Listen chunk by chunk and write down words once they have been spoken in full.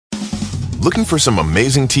Looking for some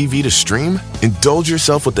amazing TV to stream? Indulge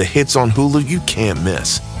yourself with the hits on Hulu you can't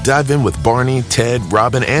miss. Dive in with Barney, Ted,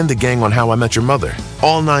 Robin, and the gang on How I Met Your Mother.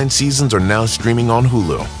 All 9 seasons are now streaming on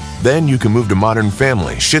Hulu. Then you can move to Modern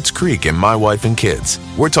Family, Schitt's Creek, and My Wife and Kids.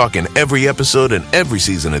 We're talking every episode and every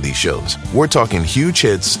season of these shows. We're talking huge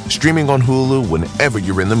hits, streaming on Hulu whenever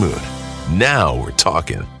you're in the mood. Now we're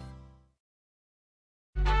talking.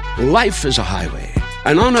 Life is a highway,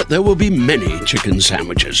 and on it there will be many chicken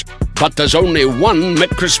sandwiches. But there's only one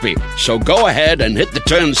McCrispy. So go ahead and hit the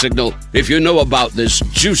turn signal if you know about this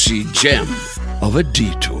juicy gem of a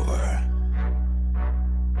detour.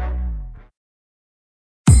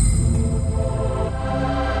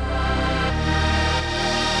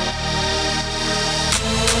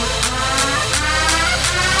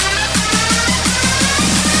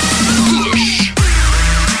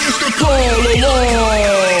 It's the Call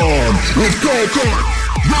Alarm with Cole Clark,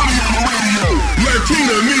 Ronnie on the radio,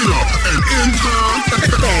 Latina Nita, and intern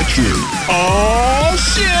Patrick. Oh,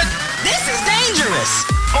 shit! This is dangerous.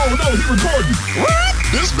 Oh no, he's recording. What?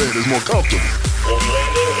 This bed is more comfortable.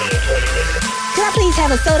 Can I please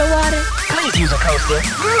have a soda water? Please use a coaster.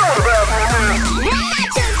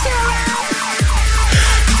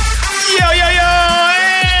 Yo, yo, yo!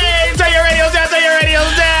 Hey! Turn your radios down, turn your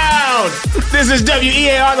radios down! This is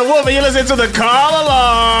WEAR The Wolf, and you listen to the Call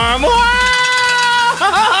Alarm. Whoa!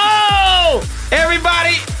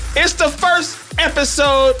 Everybody, it's the first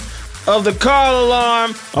episode of the Call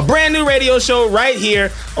Alarm, a brand new radio show right here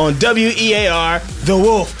on WEAR The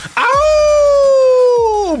Wolf.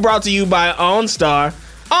 Ow! Brought to you by OnStar.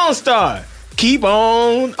 OnStar, keep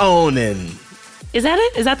on owning. Is that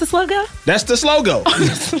it? Is that the slogan? That's the slogan.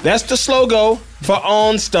 That's the slogan for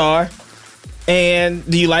OnStar. And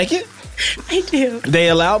do you like it? I do. They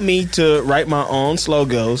allowed me to write my own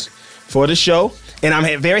slogans for the show. And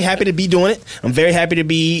I'm very happy to be doing it. I'm very happy to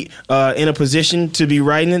be in a position to be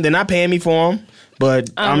writing it. They're not paying me for them,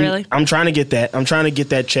 but I'm trying to get that. I'm trying to get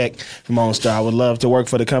that check from OnStar. I would love to work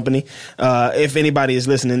for the company. If anybody is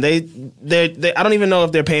listening, they I don't even know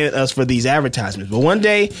if they're paying us for these advertisements, but one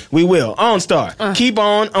day we will. OnStar, keep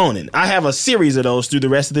on owning. I have a series of those through the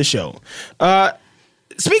rest of the show.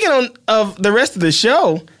 Speaking of the rest of the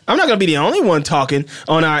show, I'm not going to be the only one talking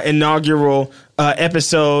on our inaugural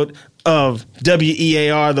episode of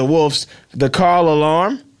WEAR The Wolf's The Call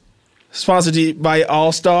Alarm, sponsored by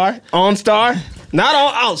OnStar. Not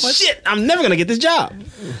all. Oh, shit. I'm never going to get this job.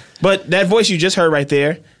 But that voice you just heard right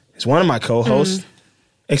there is one of my co-hosts.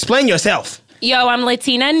 Explain yourself. Yo, I'm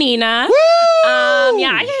Latina Nina. Woo!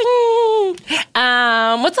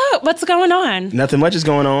 What's up? What's going on? Nothing much is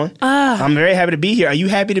going on. I'm very happy to be here. Are you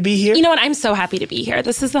happy to be here? You know what? I'm so happy to be here.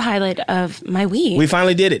 This is the highlight of my week. We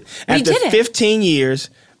finally did it. After 15 years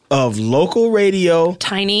of local radio.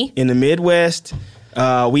 Tiny. In the Midwest,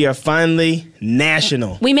 we are finally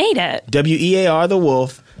national. We made it. WEAR The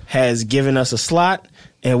Wolf has given us a slot,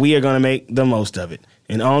 and we are going to make the most of it.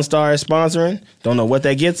 And OnStar is sponsoring. Don't know what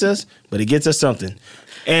that gets us, but it gets us something.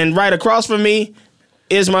 And right across from me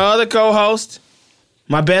is my other co-host,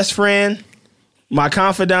 my best friend, my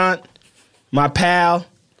confidant, my pal.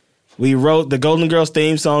 We wrote the Golden Girls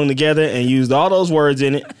theme song together and used all those words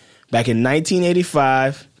in it back in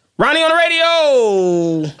 1985. Ronnie on the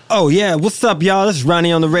radio! Oh, yeah. What's up, y'all? This is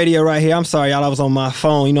Ronnie on the radio right here. I'm sorry, y'all. I was on my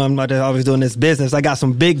phone. You know, I'm not always doing this business. I got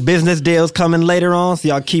some big business deals coming later on, so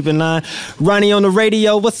y'all keep an eye. Ronnie on the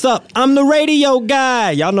radio. What's up? I'm the radio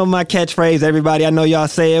guy. Y'all know my catchphrase, everybody. I know y'all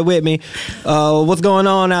say it with me. What's going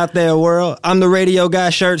on out there, world? I'm the radio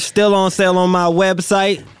guy shirt still on sale on my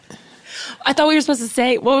website. I thought we were supposed to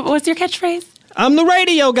say, what's your catchphrase? I'm the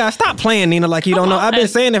radio guy. Stop playing, Nina, like you don't know. I've been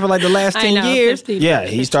saying it for like the last 10 years. Yeah,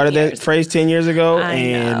 he started that phrase 10 years ago,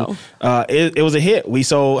 and it was a hit. We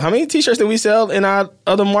sold, how many T-shirts did we sell in our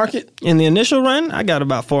other market? In the initial run, I got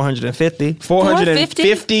about 450.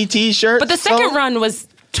 450 T-shirts? But the second run was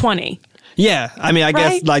 20. Yeah, I mean, I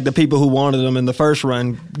guess like the people who wanted them in the first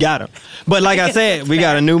run got them. But like I said, we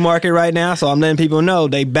got a new market right now, so I'm letting people know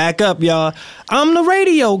they back up, y'all. I'm the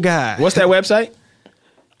radio guy. What's that website?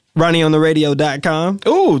 RonnieOnTheRadio.com.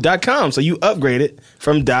 Ooh, .com. So you upgraded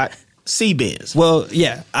from .cbiz. Well,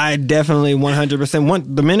 yeah, I definitely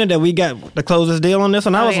 100% the minute that we got the closest deal on this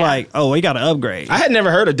one, I was like, we got to upgrade. I had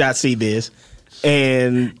never heard of .cbiz,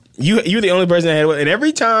 and you're the only person that had one. And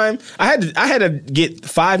every time I had to get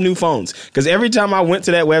 5 new phones because every time I went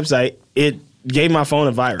to that website, it gave my phone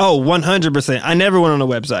a virus. Oh, 100%. I never went on a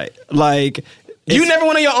website. Like, You never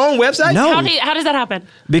went on your own website? No. How does that happen?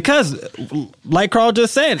 Because, like Carl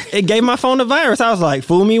just said, it gave my phone a virus. I was like,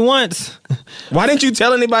 fool me once. Why didn't you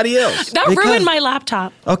tell anybody else? That ruined my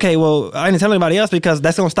laptop. Okay, well, I didn't tell anybody else because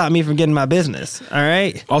that's going to stop me from getting my business. All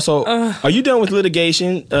right? Also, are you done with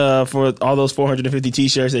litigation for all those 450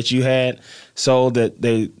 T-shirts that you had sold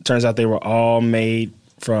that turns out they were all made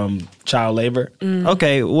from child labor?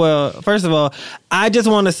 Okay, well, first of all, I just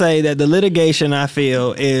want to say that the litigation, I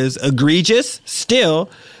feel, is egregious still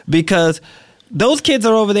because those kids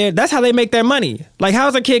are over there. That's how they make their money. Like,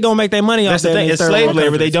 how's a kid going to make their money That's off the there? thing. It's slave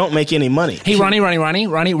labor. They don't make any money. Hey, Ronnie,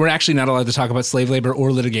 we're actually not allowed to talk about slave labor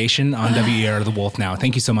or litigation on WER The Wolf now.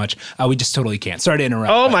 Thank you so much. We just totally can't. Sorry to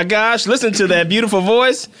interrupt. Oh, my gosh. Listen to that beautiful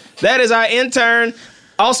voice. That is our intern.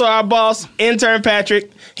 Also our boss, intern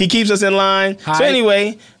Patrick. He keeps us in line. Hi. So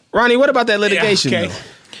anyway, Ronnie, what about that litigation? okay.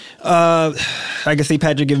 Though? I can see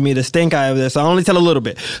Patrick giving me the stink eye of this, so I'll only tell a little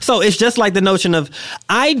bit. So it's just like the notion of,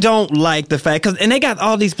 I don't like the fact, and they got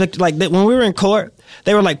all these pictures, like when we were in court,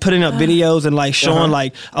 they were like putting up videos and like showing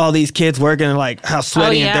like all these kids working and like how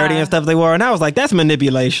sweaty and dirty and stuff they were. And I was like, that's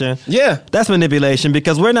manipulation. Yeah. That's manipulation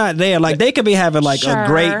because we're not there. Like they could be having like a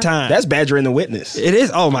great time. That's badgering the witness. It is.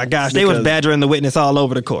 Oh my gosh. They was badgering the witness all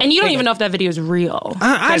over the court. And you don't even know if that video is real.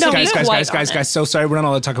 I don't. Guys, so sorry. We're not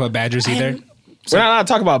allowed to talk about badgers either. We're not allowed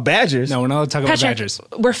to talk about badgers. No, we're not allowed to talk about Patrick, badgers.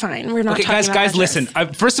 we're fine. We're not Okay, talking guys, about badgers. listen.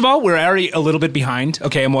 First of all, we're already a little bit behind.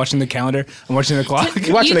 Okay, I'm watching the calendar. I'm watching the clock.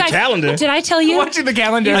 You're watching You the calendar. Did I tell you? I'm watching the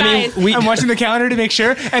calendar. You guys- I'm watching the calendar to make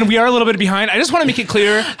sure, and we are a little bit behind. I just want to make it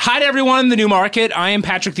clear. Hi to everyone in the new market. I am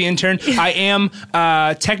Patrick the intern. I am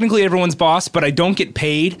technically everyone's boss, but I don't get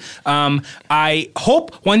paid. I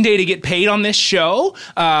hope one day to get paid on this show.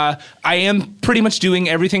 I am pretty much doing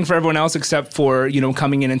everything for everyone else except for,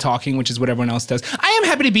 coming in and talking, which is what everyone else does. I am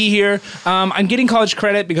happy to be here. I'm getting college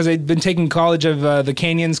credit because I've been taking college of the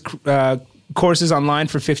Canyons courses online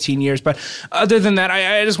for 15 years. But other than that,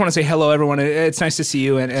 I just want to say hello, everyone. It's nice to see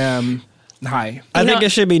you. And hi. I think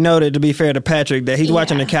it should be noted, to be fair to Patrick, that he's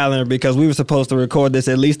watching the calendar because we were supposed to record this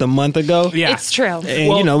at least a month ago. Yeah. It's true.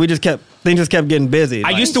 And, things just kept getting busy.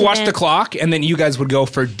 I used to watch the clock, and then you guys would go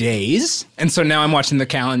for days. And so now I'm watching the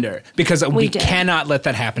calendar because we cannot let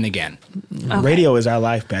that happen again. Okay. Radio is our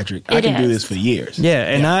life, Patrick. I can do is. this for years. Yeah,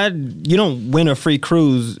 and you don't win a free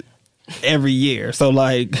cruise every year. So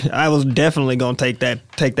I was definitely going to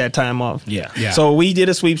take that time off. Yeah. Yeah. So we did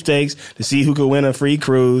a sweepstakes to see who could win a free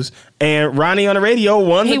cruise, and Ronnie on the radio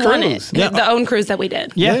won He the won cruise. it. The own cruise that we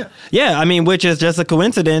did. Yeah. I mean, which is just a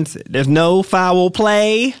coincidence. There's no foul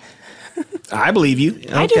play. I believe you.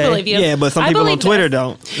 I do believe you. Yeah, but some I people on believe Twitter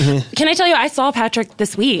this. don't. Can I tell you, I saw Patrick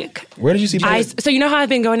this week. Where did you see Patrick? So you know how I've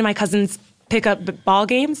been going to my cousin's pickup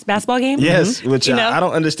basketball game? Yes, which You know? I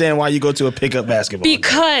don't understand why you go to a pickup basketball game.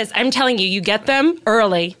 Because I'm telling you, you get them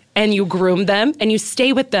early and you groom them and you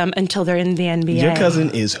stay with them until they're in the NBA. Your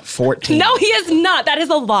cousin is 14. No, he is not. That is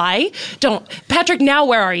a lie. Don't. Patrick, now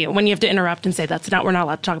where are you when you have to interrupt and say we're not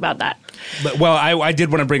allowed to talk about that? But, well, I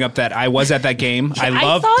did want to bring up that I was at that game. I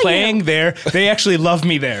love saw playing you. there. They actually love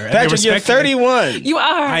me there. And they Patrick, you're respect me. 31. You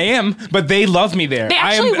are. I am, but they love me there. They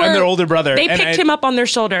actually I'm their older brother. They and picked him up on their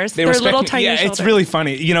shoulders. They Their respect little me. tiny Yeah, shoulders. it's really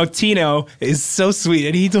funny. Tino is so sweet,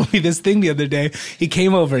 and he told me this thing the other day. He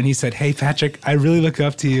came over and he said, "Hey, Patrick, I really look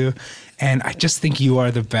up to you. And I just think you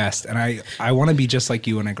are the best. And I want to be just like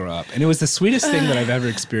you when I grow up." And it was the sweetest thing that I've ever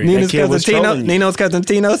experienced. Nino's cousin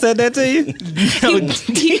Tino said that to you?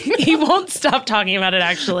 He won't stop talking about it,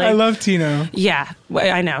 actually. I love Tino. Yeah,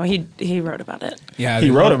 I know. He wrote about it. Yeah,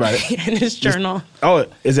 He wrote about it. In his journal. Oh,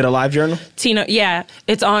 is it a live journal? Tino, yeah,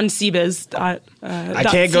 it's on CBiz. I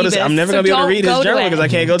can't go to. I'm never gonna be able to read his journal because I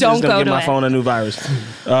can't go to. It's gonna give my phone a new virus.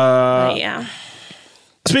 Yeah.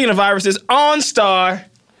 Speaking of viruses, OnStar.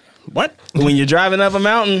 What? When you're driving up a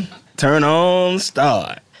mountain, turn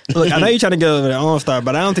OnStar. Look, I know you're trying to go over to OnStar,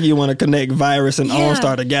 but I don't think you want to connect virus and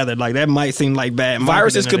OnStar together. Like, that might seem like bad marketing.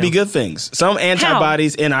 Viruses could be good things. Some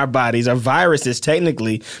antibodies in our bodies are viruses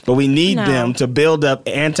technically, but we need them to build up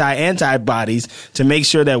antibodies to make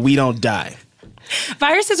sure that we don't die.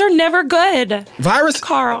 Viruses are never good.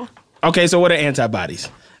 Carl. Okay, so what are antibodies?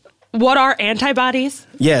 What are antibodies?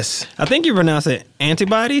 Yes. I think you pronounce it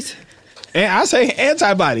antibodies. And I say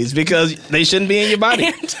antibodies because they shouldn't be in your body.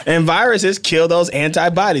 And viruses kill those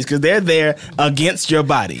antibodies because they're there against your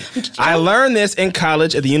body. I learned this in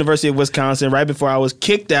college at the University of Wisconsin right before I was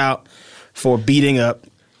kicked out for beating up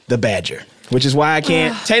the badger, which is why I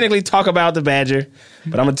can't technically talk about the badger,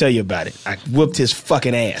 but I'm going to tell you about it. I whooped his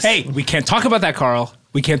fucking ass. Hey, we can't talk about that, Carl.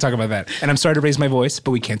 We can't talk about that. And I'm sorry to raise my voice,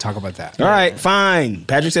 but we can't talk about that. All right, fine.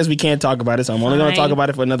 Patrick says we can't talk about it, so I'm only going to talk about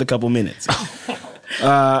it for another couple minutes.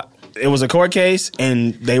 it was a court case,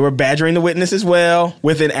 and they were badgering the witness as well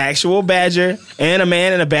with an actual badger and a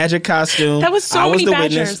man in a badger costume. That was so many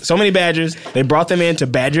badgers. Witness. So many badgers. They brought them in to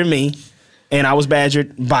badger me, and I was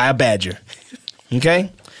badgered by a badger.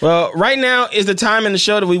 Okay? Well, right now is the time in the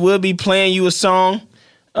show that we will be playing you a song,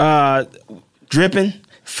 Drippin'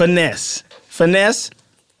 Finesse. Finesse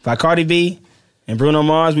by Cardi B and Bruno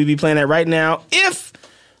Mars. We'll be playing that right now if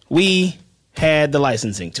we had the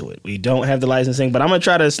licensing to it. We don't have the licensing, but I'm going to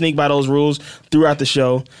try to sneak by those rules throughout the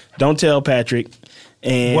show. Don't tell Patrick.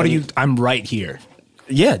 And What are you? I'm right here.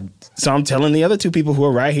 Yeah. So I'm telling the other two people who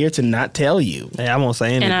are right here to not tell you. Hey, I won't say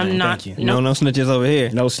anything. And I'm not. Thank you. No snitches over here.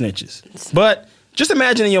 No snitches. But just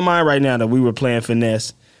imagine in your mind right now that we were playing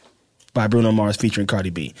Finesse by Bruno Mars featuring Cardi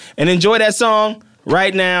B. And enjoy that song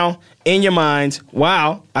right now in your minds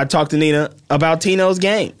while I talk to Nina about Tino's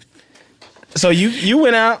game. So you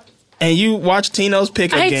went out and you watched Tino's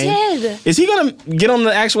pickup game. I did. Is he going to get on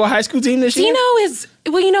the actual high school team this year? Tino is,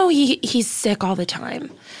 well, he's sick all the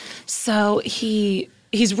time. So he's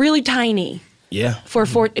really tiny. Yeah.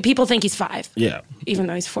 For people think he's 5. Yeah. Even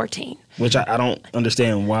though he's 14. Which I don't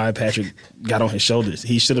understand why Patrick got on his shoulders.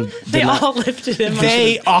 He should have. They all lifted him.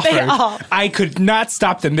 They offered. They all. I could not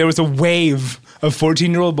stop them. There was a wave of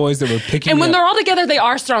 14-year-old boys that were picking And when me up. they're all together, they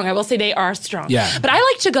are strong. I will say they are strong. Yeah. But I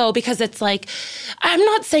like to go because it's like, I'm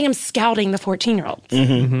not saying I'm scouting the 14-year-olds.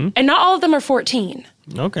 Mm-hmm. And not all of them are 14.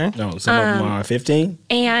 Okay. No, some of them are 15.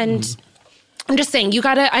 And I'm just saying,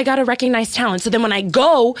 I gotta recognize talent. So then when I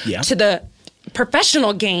go to the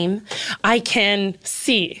professional game, I can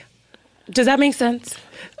see. Does that make sense?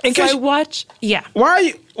 And so I watch. Yeah.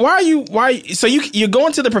 Why are you? So you're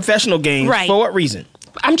going to the professional game Right. for what reason?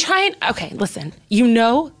 I'm trying. Okay, listen. You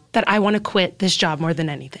know that I want to quit this job more than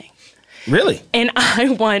anything. Really? And I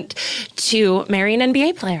want to marry an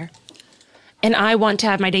NBA player. And I want to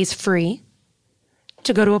have my days free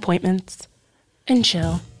to go to appointments and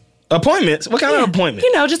chill. Appointments? What kind of appointments?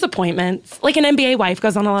 Just appointments. Like an NBA wife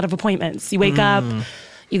goes on a lot of appointments. You wake up,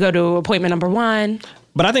 you go to appointment number 1.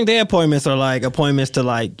 But I think their appointments are like appointments to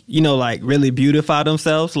like really beautify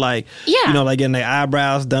themselves. Like, like getting their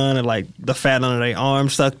eyebrows done or like the fat under their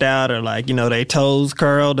arms sucked out or like, their toes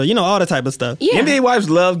curled or, all that type of stuff. Yeah. NBA wives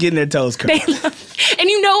love getting their toes curled.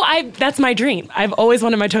 And that's my dream. I've always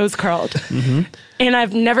wanted my toes curled. And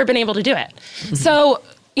I've never been able to do it. So,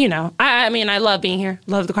 I mean, I love being here.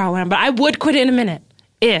 Love the Carl Lamb. But I would quit in a minute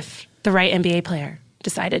if the right NBA player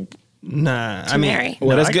decided to marry.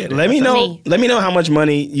 Well, that's good. Let me know how much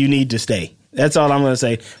money you need to stay. That's all I'm going to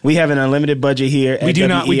say. We have an unlimited budget here. We do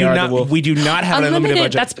not have an unlimited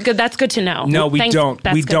budget. That's good. That's good to know. No, we don't.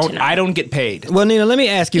 That's We good don't. to know. I don't get paid. Well, Nina, let me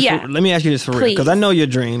ask you. Let me ask you this for real, because I know your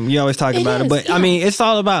dream. You always talk about it, but I mean, it's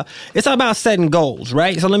all about setting goals,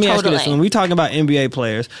 right? So let me ask you this: when we talking about NBA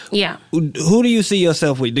players, who do you see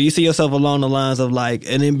yourself with? Do you see yourself along the lines of like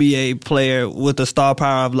an NBA player with the star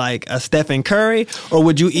power of like a Stephen Curry, or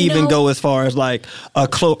would you even go as far as like a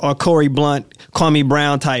Corey Blunt, Kwame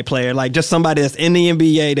Brown type player, like just somebody that's in the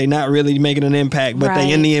NBA, they not really making an impact, but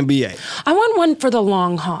they in the NBA? I want one for the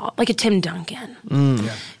long haul, like a Tim Duncan.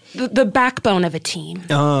 The backbone of a team.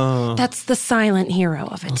 That's the silent hero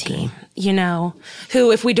of a team,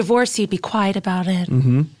 who, if we divorce, he'd be quiet about it.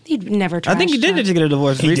 He'd never trash I think he did talk. get a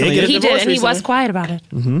divorce recently. He did, and he was quiet about it.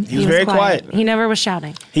 He was very quiet. He never was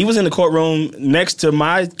shouting. He was in the courtroom next to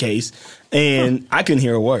my case, and I couldn't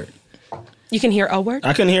hear a word. You can hear a word?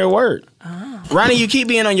 I couldn't hear a word. Ronnie, you keep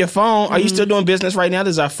being on your phone. Are you still doing business right now?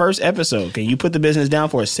 This is our first episode. Can you put the business down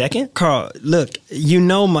for a second? Carl, look, you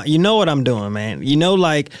know what I'm doing, man.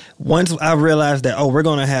 Like once I realized that, we're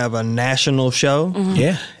gonna have a national show.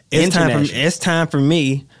 Yeah, it's time for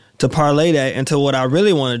me to parlay that into what I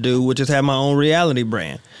really want to do, which is have my own reality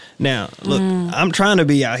brand. Now, look, I'm trying to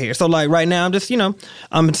be out here. So, like, right now, I'm just,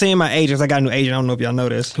 I'm seeing my agents. I got a new agent. I don't know if y'all know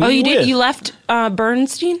this. Oh, you did? You left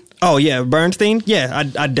Bernstein? Oh, yeah, Bernstein? Yeah,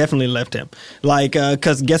 I definitely left him. Like,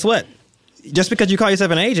 because guess what? Just because you call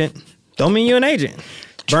yourself an agent, don't mean you're an agent.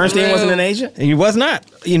 Bernstein wasn't an agent? He was not.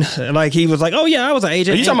 Like, he was like, oh, yeah, I was an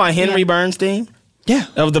agent. Are you talking about Henry Bernstein? Yeah.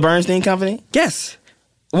 Of the Bernstein Company? Yes.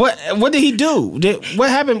 What did he do? What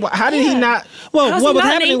happened? How did he not? Well, what was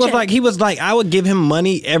happening was like he was like I would give him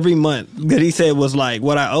money every month that he said was like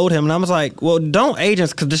what I owed him, and I was like, well, don't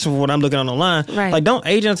agents? Because this is what I'm looking on the line. Right. Like, don't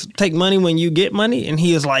agents take money when you get money? And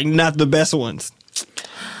he is like, not the best ones.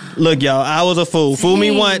 Look, y'all, I was a fool. Fool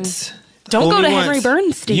me once. Don't go to Henry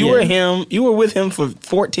Bernstein. You were with him for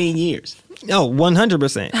 14 years. Oh,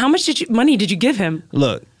 100%. How much money did you give him?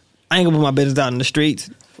 Look, I ain't gonna put my business out in the streets,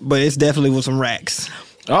 but it's definitely with some racks.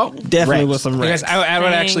 Oh, Definitely Rex. with some I Rex. guess I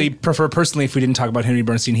would actually prefer personally if we didn't talk about Henry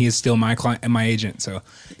Bernstein. He is still my client and my agent. So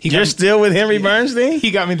You're still with Henry Bernstein?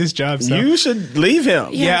 he got me this job. So. You should leave him.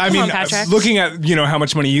 Yeah, I come mean, on, Patrick. looking at how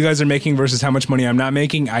much money you guys are making versus how much money I'm not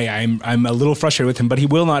making, I'm a little frustrated with him. But he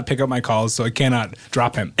will not pick up my calls, so I cannot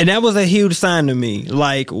drop him. And that was a huge sign to me,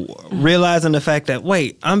 like realizing the fact that,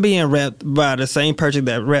 wait, I'm being repped by the same person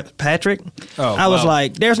that repped Patrick. Oh, I was well.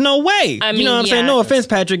 like, there's no way. I You mean, know what I'm saying? yeah. No offense,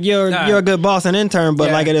 Patrick. You're a good boss and intern, but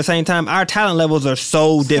Yeah. like at the same time, our talent levels are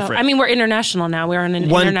so different. I mean, we're international now. We're on an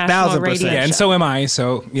 1000%. international radio Yeah, and show. so am I.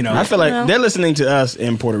 So I feel like they're listening to us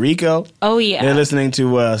in Puerto Rico. Oh, yeah. They're listening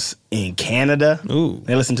to us in Canada. Ooh.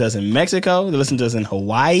 They listen to us in Mexico. They listen to us in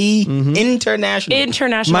Hawaii. International.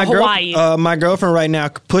 International Hawaii. My girlfriend right now,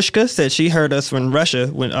 Pushka, said she heard us from Russia,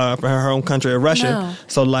 from her home country of Russia. No.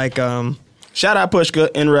 So like, Shout out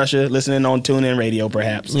Pushka in Russia, listening on TuneIn Radio,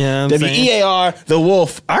 perhaps. Yeah, I'm WEAR, The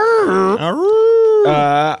Wolf.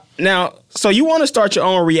 Now, so you want to start your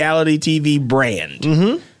own reality TV brand.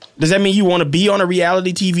 Mm-hmm. Does that mean you want to be on a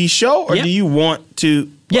reality TV show, or Yeah. do you want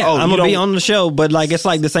to... yeah, oh, I'm you gonna be don't- on the show, but like it's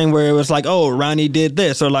like the same where it was like, oh, Ronnie did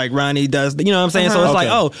this, or like Ronnie does, you know what I'm saying? So it's like,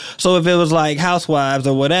 Okay. oh, so if it was like Housewives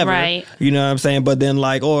or whatever, Right. you know what I'm saying? But then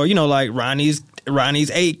like, or you know, like Ronnie's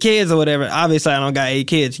 8 kids or whatever. Obviously, I don't got 8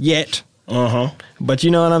 kids yet. But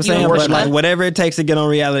you know what I'm saying? work But like on it. whatever it takes to get on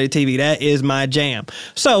reality TV, that is my jam.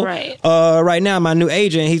 So Right. right now, my new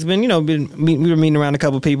agent, he's been, we were meeting around a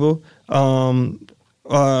couple people.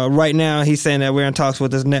 Right now, he's saying that we're in talks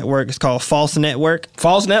with this network. It's called False Network.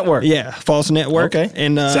 False Network. Yeah, False Network. Okay.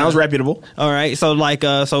 And sounds reputable. All right. So like,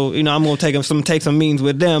 I'm gonna take some meetings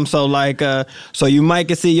with them. So like, so you might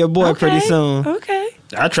get see your boy pretty soon. Okay.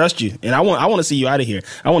 I trust you, and I want to see you out of here.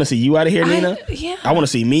 I want to see you out of here, Nina. yeah. I want to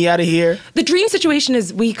see me out of here. The dream situation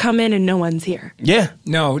is we come in and no one's here. Yeah.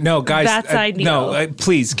 No, guys. That's ideal. No,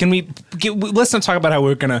 please. Can let's not talk about how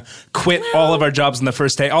we're gonna quit all of our jobs on the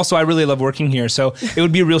first day. Also, I really love working here, so it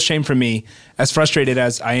would be a real shame for me, as frustrated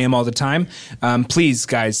as I am all the time. Please,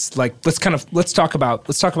 guys, like let's talk about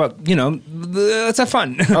let's have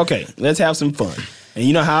fun. Okay, let's have some fun. And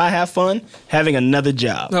you know how I have fun? Having another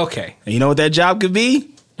job. Okay. And you know what that job could be?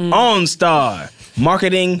 OnStar,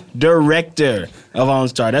 marketing director of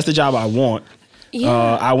OnStar. That's the job I want. Yeah.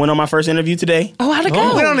 I went on my first interview today. Oh, how'd it You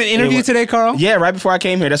go? went on an interview today, Carl? Yeah, right before I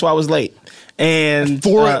came here. That's why I was late. And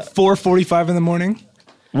 4:45 in the morning.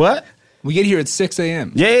 what? We get here at 6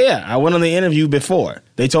 a.m. Yeah. I went on the interview before.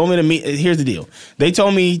 They told me to meet. Here's the deal. They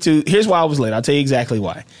told me to. Here's why I was late. I'll tell you exactly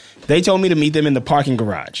why. They told me to meet them in the parking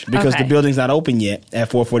garage because Okay. the building's not open yet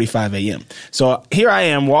at 4:45 a.m. So here I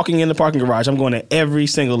am walking in the parking garage. I'm going to every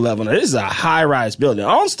single level. Now, this is a high-rise building.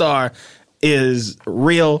 OnStar is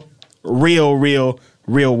real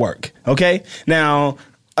work. Okay? Now,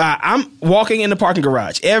 I'm walking in the parking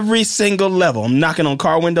garage. Every single level. I'm knocking on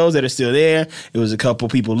car windows that are still there. It was a couple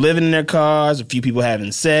people living in their cars, a few people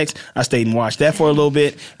having sex. I stayed and watched that for a little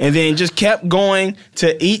bit, and then just kept going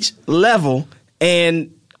to each level,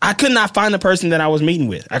 and I could not find the person that I was meeting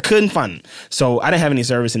with. I couldn't find them. So I didn't have any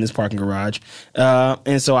service in this parking garage.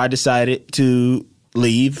 And so I decided to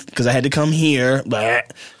leave because I had to come here.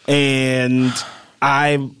 And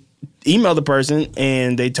I emailed the person,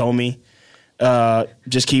 and they told me,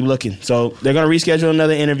 just keep looking. So they're going to reschedule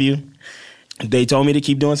another interview. They told me to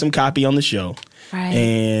keep doing some copy on the show. Right.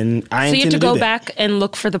 And I So you intend have to go do that. back and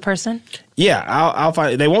look for the person? Yeah, I'll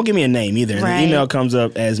find. They won't give me a name either. And Right. the email comes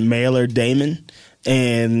up as Mailer Damon.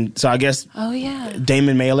 And so I guess Oh, yeah.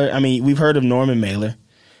 Damon Mailer. I mean, we've heard of Norman Mailer.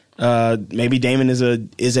 Maybe Damon is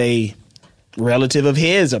a relative of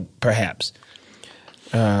his, perhaps.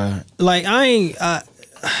 Like I ain't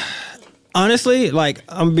honestly, like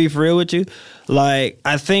I'm gonna be for real with you. Like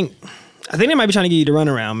I think they might be trying to get you the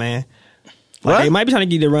runaround, man. Like, What? they might be trying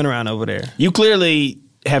to get you the runaround over there. You clearly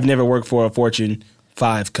have never worked for a Fortune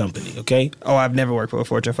 5 company, okay? Oh, I've never worked for a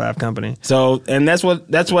Fortune 5 company. So, and that's what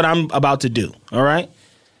I'm about to do. All right.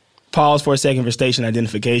 Pause for a second for station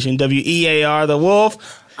identification. WEAR, the Wolf.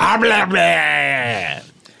 Ah, blah, blah.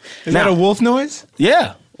 Is that a wolf noise?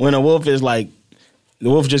 Yeah, when a wolf is like, the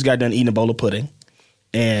wolf just got done eating a bowl of pudding,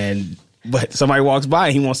 but somebody walks by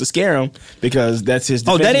and he wants to scare him because that's his.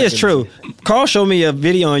 Oh, that defense is mechanism. true. Carl showed me a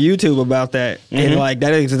video on YouTube about that, and like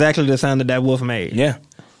that is exactly the sound that wolf made. Yeah,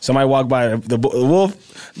 somebody walked by the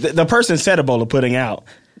wolf. The person set a bowl of pudding out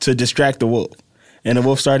to distract the wolf, and the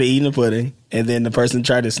wolf started eating the pudding, and then the person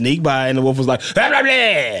tried to sneak by, and the wolf was like, blah, blah,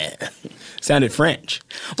 blah. Sounded French.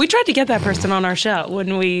 We tried to get that person on our show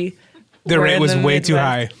when we. The were rate in was way too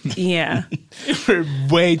Midwest. high. Yeah.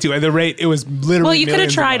 Way too. At the rate, it was literally. Well, you could have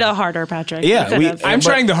millions of tried dollars. harder, Patrick. Yeah, I'm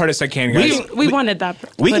trying the hardest I can, guys. We wanted that.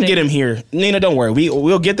 We can get him here. Nina, don't worry.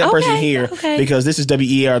 We'll get that person Okay, here okay. because this is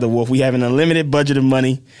WER The Wolf. We have an unlimited budget of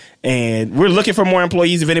money, and we're looking for more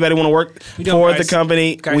employees. If anybody want to work for the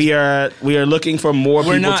company, Guys. we are looking for more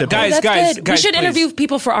people not- to pay. guys, That's good. We should please. interview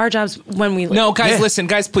people for our jobs when we leave. No, guys, Yeah. listen,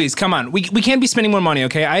 guys, please, come on. We can't be spending more money,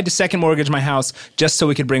 okay? I had to second mortgage my house just so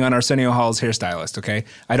we could bring on Arsenio Hall's hairstylist, okay?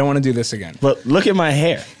 I don't want to do this again. But look at my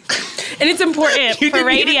hair. And it's important for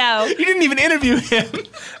radio. You didn't even interview him.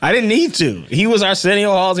 I didn't need to. He was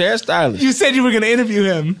Arsenio Hall's hairstylist. You said you were going to interview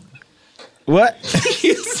him. What?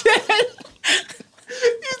 You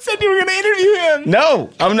said you were going to interview him. No,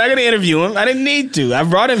 I'm not going to interview him. I didn't need to. I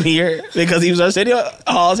brought him here because he was Arsenio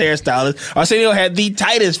Hall's hairstylist. Arsenio had the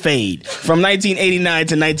tightest fade from 1989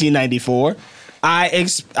 to 1994.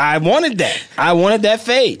 I wanted that. I wanted that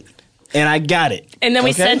fade, and I got it. And then we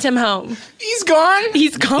Okay? sent him home. He's gone.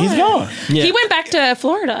 He's gone. He's gone. Yeah. He went back to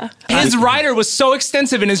Florida. His rider was so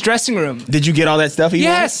extensive in his dressing room. Did you get all that stuff he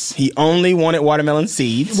Yes. wanted? He only wanted watermelon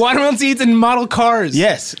seeds. Watermelon seeds and model cars.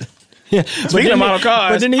 Yes. Yeah. Speaking of model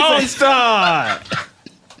cars, but then he said- OnStar.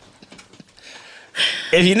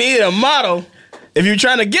 If you need a model, if you're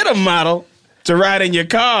trying to get a model to ride in your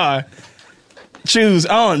car, choose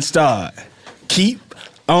OnStar. Keep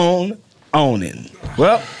on owning.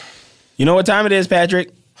 Well, you know what time it is,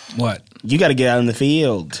 Patrick? What? You got to get out in the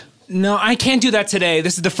field. No, I can't do that today.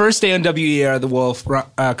 This is the first day on WER The Wolf.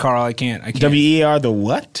 Carl, I can't. WER the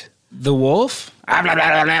what? The Wolf? Don't do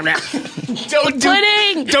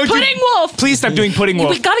Pudding! Don't do- Pudding Wolf! Please stop doing Pudding Wolf.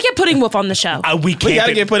 We got to get Pudding Wolf on the show. We can't. We got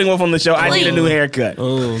to get Pudding Wolf on the show. I need a new haircut.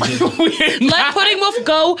 Let Pudding Wolf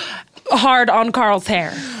go hard on Carl's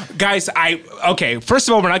hair. Guys, okay, first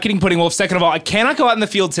of all, we're not getting Pudding Wolf. Second of all, I cannot go out in the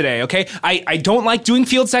field today, okay? I don't like doing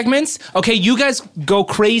field segments, okay? You guys go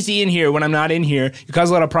crazy in here when I'm not in here. You cause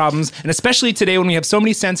a lot of problems, and especially today when we have so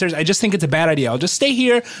many sensors, I just think it's a bad idea. I'll just stay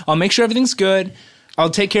here. I'll make sure everything's good. I'll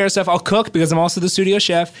take care of stuff. I'll cook because I'm also the studio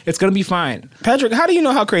chef. It's going to be fine. Patrick, how do you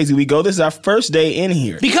know how crazy we go? This is our first day in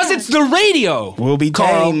here. Because it's the radio. We'll be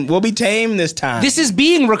Carl. tame. We'll be tame this time. This is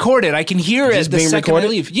being recorded. I can hear Is it this the being second recorded? I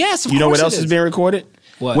leave. Yes, of You know course what else it is being recorded?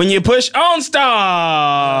 What? When you push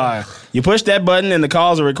OnStar. You push that button and the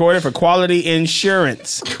calls are recorded for quality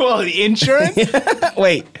insurance. Quality insurance?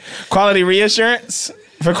 Wait, quality reassurance?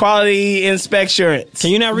 For quality inspections.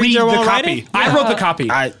 Can you not read Read your the own copy. writing? I wrote the copy.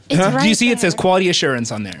 Huh? Do you see it says quality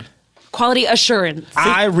assurance on there? Quality assurance.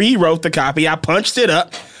 I rewrote the copy. I punched it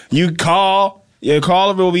up. Your call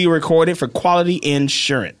will be recorded for quality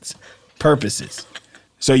insurance purposes.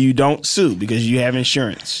 So you don't sue because you have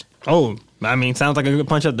insurance. Oh, I mean, sounds like a good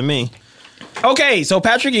punch up to me. Okay, so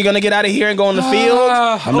Patrick, you're going to get out of here and go in the field.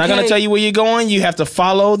 I'm not going to okay. tell you where you're going. You have to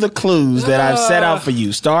follow the clues that I've set out for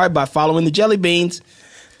you. Start by following the jelly beans,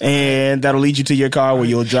 and that'll lead you to your car where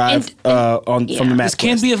you'll drive from the map. This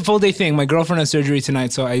can't be a full day thing. My girlfriend has surgery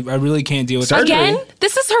tonight, so I really can't deal with Surgery? that. Again?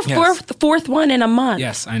 This is her Yes. fourth one in a month.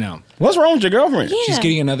 Yes, I know. What's wrong with your girlfriend? Yeah. She's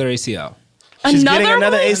getting another ACL. She's getting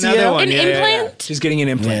another one? ACL? Another one. An Yeah, yeah, yeah. implant? She's getting an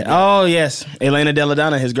implant. Oh, yes. Elena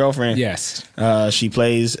Deladonna, his girlfriend. Yes. She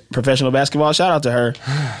plays professional basketball. Shout out to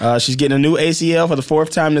her. She's getting a new ACL for the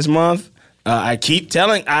 4th time this month. I keep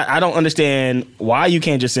telling, I don't understand why you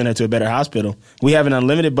can't just send her to a better hospital. We have an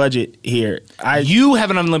unlimited budget here. You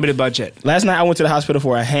have an unlimited budget. Last night I went to the hospital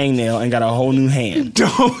for a hangnail and got a whole new hand.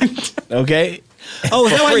 Don't. Okay? Oh,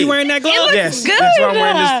 is that why free. you wearing that glove? Yes. good. That's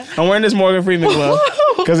why I'm wearing this Morgan Freeman glove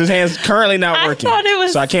because his hand's currently not working. thought it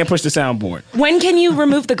was- So I can't push the soundboard. When can you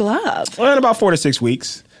remove the glove? Well, in about 4 to 6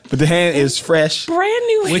 weeks. But the hand is fresh. Brand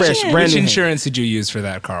new Fresh, hand. brand Which new. insurance did you use for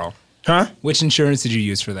that, Carl? Huh? Which insurance did you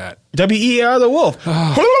use for that? WER the Wolf.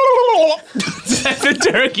 That's a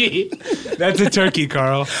turkey. That's a turkey,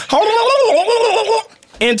 Carl.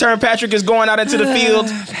 Intern Patrick is going out into the field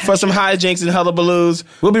for some hijinks and hullabaloos.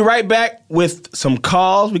 We'll be right back with some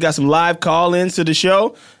calls. We got some live call-ins to the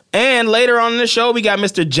show. And later on in the show, we got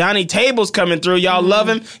Mr. Johnny Tables coming through. Y'all love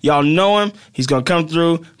him. Y'all know him. He's going to come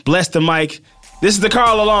through. Bless the mic. This is the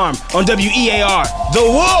Carl Alarm on WEAR, The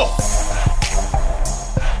Wolf.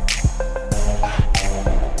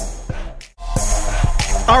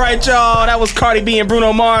 All right, y'all. That was Cardi B and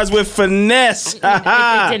Bruno Mars with Finesse. You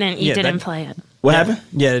didn't Yeah, play it. What happened?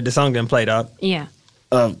 Yeah, the song didn't play, dog. Yeah.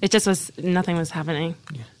 It just was, nothing was happening.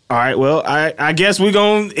 All right, well, I guess we're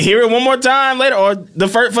going to hear it one more time later, or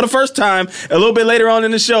for the first time, a little bit later on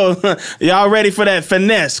in the show. Y'all ready for that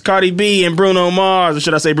finesse? Cardi B and Bruno Mars, or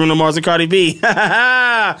should I say Bruno Mars and Cardi B?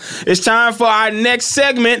 It's time for our next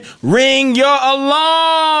segment, Ring Your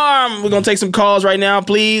Alarm. We're going to take some calls right now.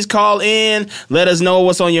 Please call in. Let us know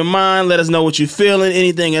what's on your mind. Let us know what you're feeling,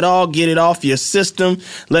 anything at all. Get it off your system.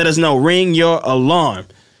 Let us know. Ring your alarm.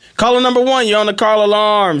 Caller number 1, you're on the Carl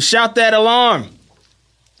Alarm. Shout that alarm.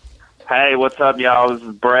 Hey, what's up, y'all? This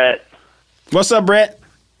is Brett. What's up, Brett?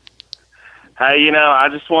 Hey, I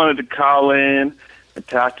just wanted to call in and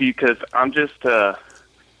talk to you because I just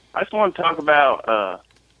want to talk about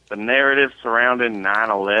the narrative surrounding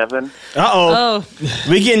 9/11. Uh-oh.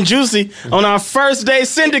 We getting juicy on our first day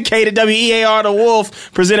syndicated WEAR The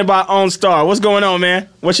Wolf presented by OnStar. What's going on, man?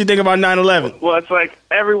 What you think about 9/11? Well, it's like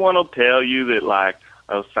everyone will tell you that, like,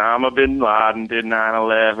 Osama bin Laden did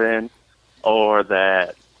 9/11 or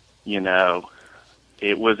that,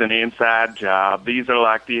 it was an inside job. These are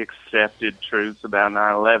like the accepted truths about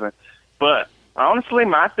 9/11. But honestly,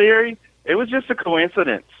 my theory, it was just a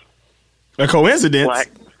coincidence. A coincidence?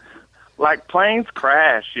 Like planes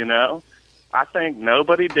crash, I think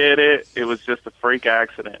nobody did it. It was just a freak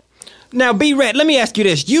accident. Now, B-Rat, let me ask you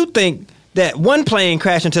this. You think that one plane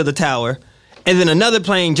crashed into the tower and then another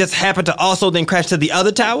plane just happened to also then crash to the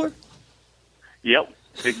other tower? Yep,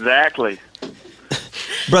 exactly.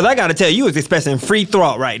 Brother, I got to tell you, was expecting free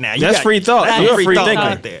thought right now. That's free thought. You're a free thinker.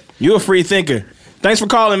 Right there. You're a free thinker. Thanks for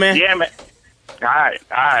calling, man. Yeah, man. All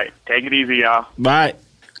right. Take it easy, y'all. Bye.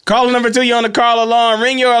 Caller number 2, you're on the Carl Alarm.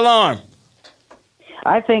 Ring your alarm.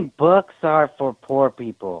 I think books are for poor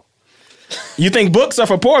people. You think books are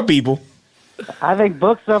for poor people? I think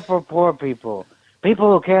books are for poor people.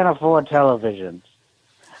 People who can't afford televisions.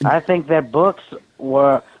 I think that books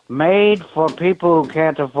were made for people who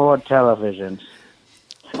can't afford televisions.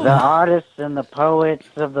 The artists and the poets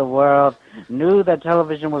of the world knew that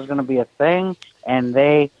television was going to be a thing, and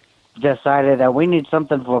they decided that we need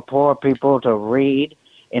something for poor people to read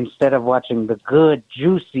instead of watching the good,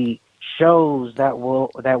 juicy shows that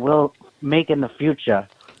will make in the future.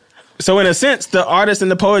 So in a sense, the artists and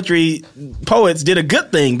the poets did a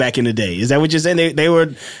good thing back in the day. Is that what you're saying? They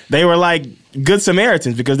were like good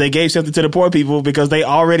Samaritans because they gave something to the poor people because they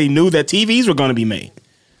already knew that TVs were going to be made.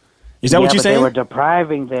 Is that what you're saying? They were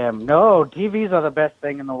depriving them. No, TVs are the best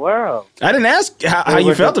thing in the world. I didn't ask how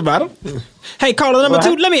you felt about them. Hey, caller number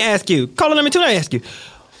 2, let me ask you.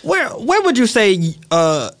 Where would you say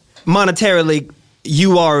monetarily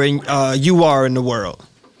you are in the world?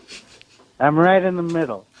 I'm right in the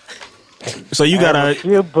middle. So you got a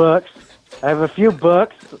few books. I have a few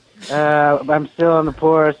books. I'm still on the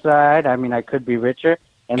poorer side. I mean, I could be richer.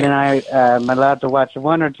 And then I'm allowed to watch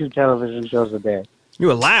 1 or 2 television shows a day.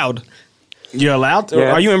 You're allowed? You're allowed?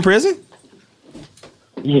 Yes. Are you in prison?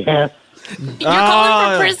 Yes. You're calling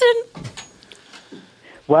from prison?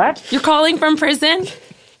 What? You're calling from prison?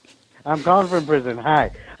 I'm calling from prison. Hi.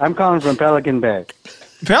 I'm calling from Pelican Bay.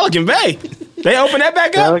 Pelican Bay? They open that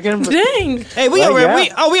back up? Dang. Hey, we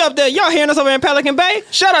up there. Y'all hearing us over in Pelican Bay?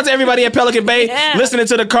 Shout out to everybody at Pelican Bay listening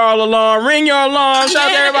to the Carl Alarm. Ring your alarm. Shout out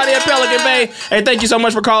to everybody at Pelican Bay. Hey, thank you so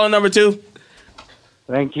much for calling number 2.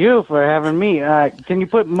 Thank you for having me. Can you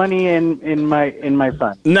put money in my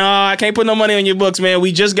fund? No, I can't put no money on your books, man.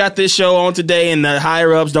 We just got this show on today, and the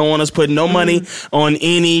higher-ups don't want us putting no money on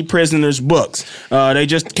any prisoner's books. They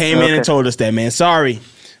just came in and told us that, man. Sorry.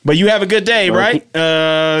 But you have a good day, right?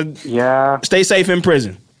 Yeah. Stay safe in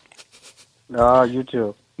prison. Oh, you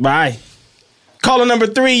too. Bye. Caller number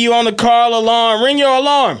 3, you on the Carl Alarm. Ring your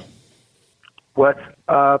alarm. What's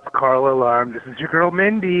up, Carl Alarm? This is your girl,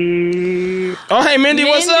 Mindy. Oh, hey, Mindy,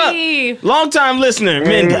 what's up? Long-time listener,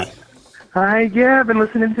 Mindy. Hi, yeah, I've been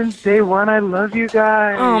listening since day 1. I love you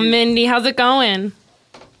guys. Oh, Mindy, how's it going?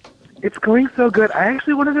 It's going so good. I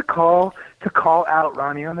actually wanted to call out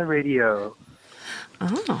Ronnie on the radio.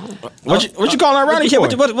 Oh. What you calling out Ronnie for?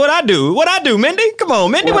 What I do? What I do, Mindy? Come on,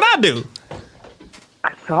 Mindy, what I do?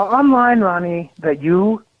 I saw online, Ronnie, that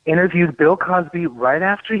you interviewed Bill Cosby right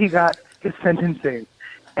after he got his sentencing,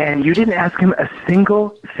 and you didn't ask him a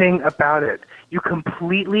single thing about it. You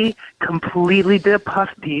completely did a puff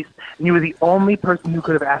piece, and you were the only person who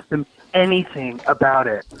could have asked him anything about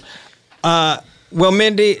it. Well,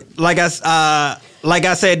 Mindy, like I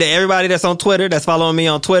said to everybody that's on Twitter, that's following me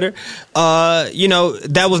on Twitter,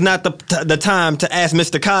 that was not the time to ask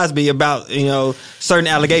Mr. Cosby about, certain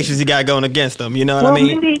allegations he got going against him. You know what I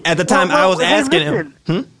mean? Mindy, at the time, I was asking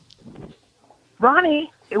him.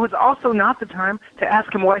 Ronnie, it was also not the time to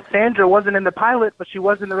ask him why Sandra wasn't in the pilot, but she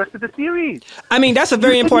was in the rest of the series. I mean, that's a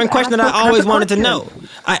very important question that I always wanted to know.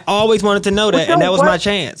 I always wanted to know that, and that was my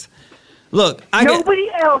chance. Look, Nobody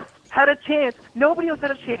else had a chance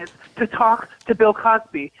to talk to Bill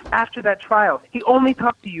Cosby after that trial. He only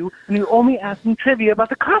talked to you, and you only asked him trivia about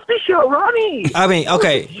the Cosby Show, Ronnie. I mean,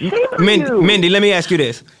 okay, Mindy, let me ask you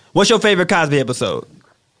this. What's your favorite Cosby episode?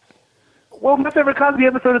 Well, my favorite Cosby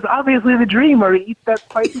episode is obviously The Dream, where he eats that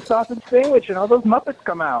spicy sausage sandwich and all those Muppets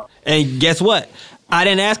come out. And guess what? I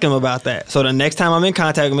didn't ask him about that. So the next time I'm in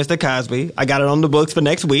contact with Mr. Cosby, I got it on the books for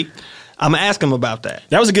next week, I'm going to ask him about that.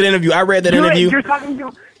 That was a good interview. I read that interview. You're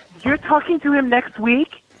talking to him next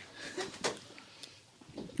week?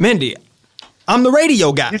 Mindy, I'm the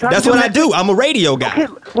radio guy. That's what I do. I'm a radio guy.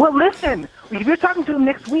 Okay, well, listen. If you're talking to him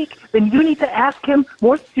next week, then you need to ask him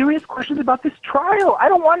more serious questions about this trial. I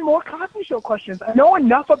don't want more Cosby Show questions. I know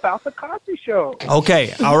enough about the Cosby Show.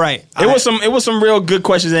 Okay, all right. It was some real good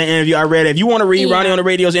questions in the interview. I read it. If you want to read Ronnie on the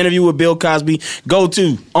Radio's interview with Bill Cosby, go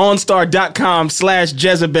to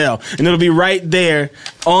OnStar.com/Jezebel, and it'll be right there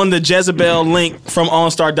on the Jezebel link from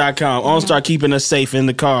OnStar.com. OnStar keeping us safe in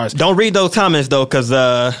the cars. Don't read those comments though, because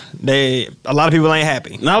a lot of people ain't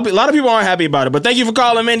happy. No, a lot of people aren't happy about it. But thank you for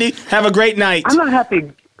calling, Mindy. Have a great night. I'm not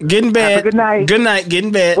happy. Get in bed. Have a good night. Good night. Get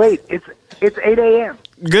in bed. Wait, it's 8 a.m.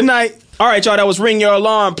 Good night. All right, y'all, that was Ring Your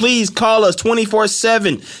Alarm. Please call us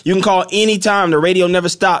 24/7. You can call anytime. The radio never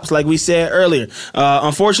stops, like we said earlier.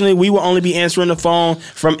 Unfortunately, we will only be answering the phone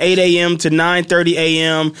from 8 a.m. to 9:30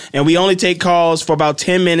 a.m., and we only take calls for about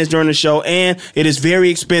 10 minutes during the show, and it is very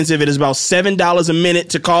expensive. It is about $7 a minute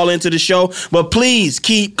to call into the show, but please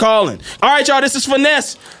keep calling. All right, y'all, this is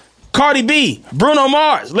Finesse, Cardi B, Bruno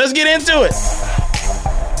Mars. Let's get into it.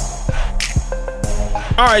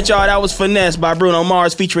 All right, y'all, that was Finesse by Bruno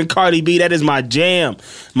Mars featuring Cardi B. That is my jam.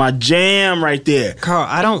 My jam right there. Carl,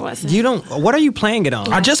 what are you playing it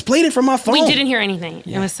on? I just played it from my phone. We didn't hear anything.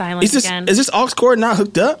 It was silent again. Is this aux cord not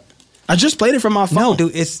hooked up? I just played it from my phone. No,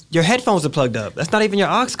 dude, your headphones are plugged up. That's not even your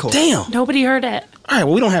aux cord. Damn. Nobody heard it. All right,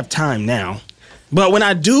 well, we don't have time now. But when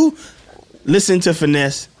I do listen to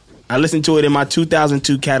Finesse, I listen to it in my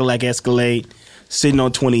 2002 Cadillac Escalade sitting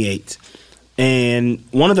on 28. And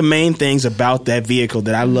one of the main things about that vehicle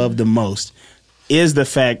that I love the most is the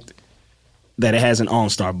fact that it has an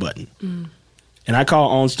OnStar button. And I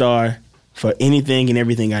call OnStar for anything and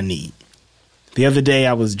everything I need. The other day,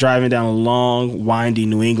 I was driving down a long, windy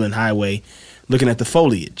New England highway looking at the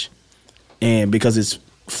foliage. And because it's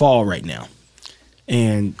fall right now.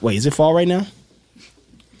 And wait, is it fall right now?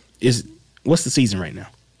 What's the season right now?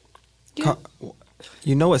 Yeah.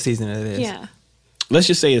 You know what season it is. Yeah. Let's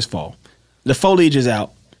just say it's fall. The foliage is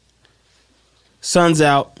out. Sun's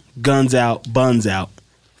out, guns out, buns out,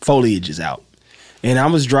 foliage is out. And I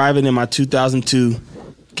was driving in my 2002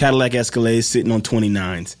 Cadillac Escalade sitting on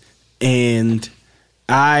 29s. And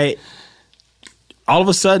all of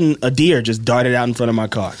a sudden, a deer just darted out in front of my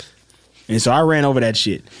car. And so I ran over that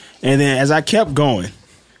shit. And then as I kept going,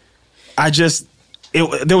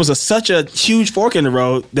 there was such a huge fork in the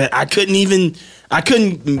road that I couldn't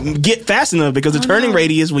get fast enough because the turning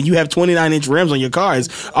radius when you have 29-inch rims on your car is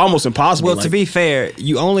almost impossible. Well, to be fair,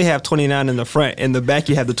 you only have 29 in the front. In the back,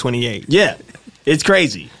 you have the 28. Yeah, it's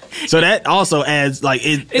crazy. So that also adds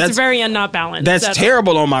it's very not balanced. That's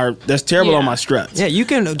terrible on my struts. Yeah, you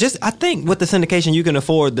can I think with the syndication you can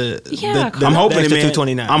afford the I'm hoping the it, man.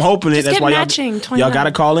 229. I'm hoping it. Just that's why y'all got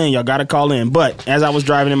to call in. Y'all got to call in. But as I was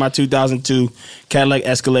driving in my 2002 Cadillac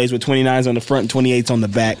Escalades with 29s on the front and 28s on the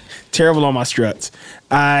back, terrible on my struts.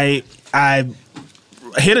 I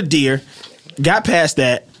hit a deer, got past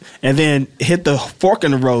that, and then hit the fork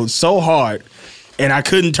in the road so hard. And I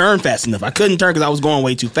couldn't turn fast enough. I couldn't turn because I was going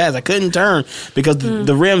way too fast. I couldn't turn because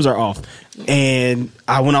the rims are off. And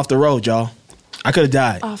I went off the road, y'all. I could have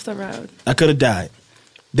died. Off the road. I could have died.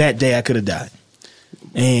 That day I could have died.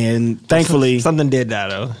 And thankfully... Something did die,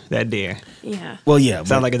 though. That deer. Yeah. Well, yeah.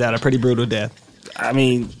 Sounds like it died a pretty brutal death. I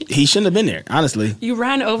mean, he shouldn't have been there, honestly. You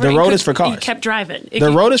ran over. The road is for cars. You kept driving.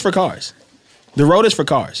 The road is for cars. The road is for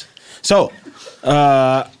cars. So,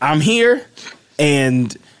 I'm here,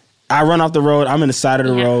 and... I run off the road. I'm in the side of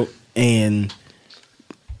the road, and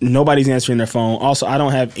nobody's answering their phone. Also, I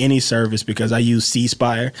don't have any service because I use C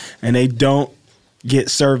Spire, and they don't get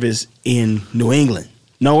service in New England.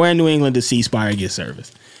 Nowhere in New England does C Spire get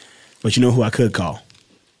service. But you know who I could call?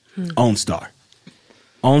 OnStar.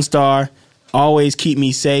 OnStar always keep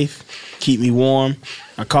me safe, keep me warm.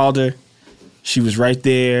 I called her. She was right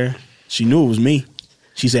there. She knew it was me.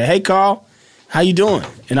 She said, "Hey, Carl, how you doing?"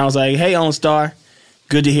 And I was like, "Hey, OnStar.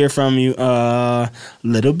 Good to hear from you.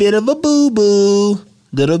 Little bit of a boo-boo.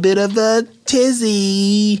 little bit of a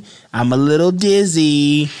tizzy. I'm a little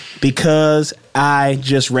dizzy because I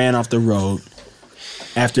just ran off the road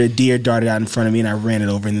after a deer darted out in front of me and I ran it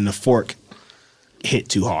over and then the fork hit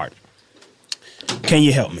too hard. Can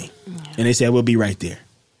you help me? And they said, we'll be right there.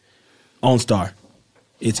 OnStar.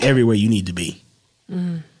 It's everywhere you need to be.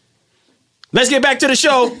 Let's get back to the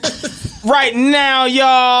show right now,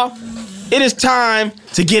 y'all. It is time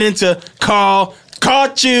to get into Carl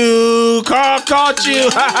Caught You. Carl Caught You.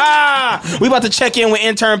 Ha ha. We about to check in with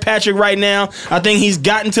intern Patrick right now. I think he's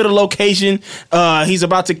gotten to the location. He's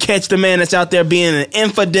about to catch the man that's out there being an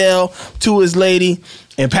infidel to his lady.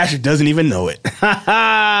 And Patrick doesn't even know it. Ha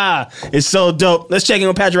ha. It's so dope. Let's check in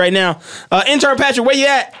with Patrick right now. Intern Patrick, where you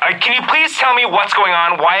at? Can you please tell me what's going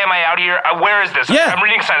on? Why am I out here? Where is this? Yeah. I'm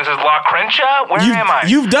reading a sign. This is La Crencha? Where am I?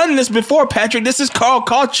 You've done this before, Patrick. This is Carl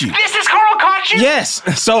Caught You. This is Carl Caught You? Yes.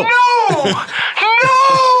 So. No! No!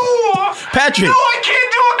 Patrick. No, I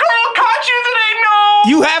can't do a Carl Caught You today.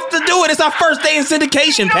 No! You have to do it. It's our first day in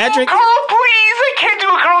syndication, Patrick. Carl, please. I can't do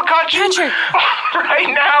a Carl Caught You. Patrick. Right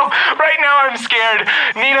now, I'm scared.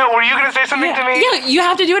 Nina, were you going to say something to me? Yeah, you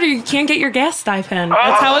have to do it or you can't get your gas stipend.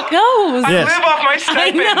 That's how it goes. I live off my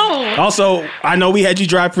stipend. I know. Also, I know we had you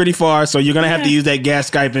drive pretty far, so you're going to have to use that gas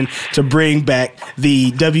stipend to bring back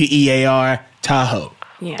the WEAR Tahoe.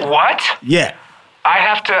 Yeah. What? Yeah. I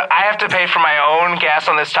have to pay for my own gas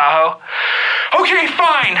on this Tahoe? Okay,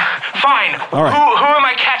 fine. All right. Who am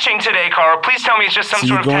I catching today, Carl? Please tell me it's just some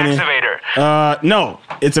sort of tax evader. No.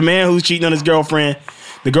 It's a man who's cheating on his girlfriend.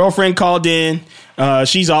 The girlfriend called in.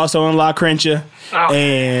 She's also in La Crencha. Oh.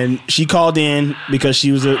 And she called in because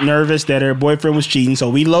she was nervous that her boyfriend was cheating.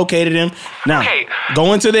 So we located him. Now,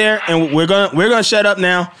 go into there and we're gonna shut up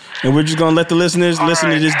now and we're just gonna let the listeners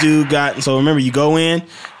listen to this dude. So remember, you go in.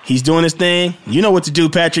 He's doing his thing. You know what to do,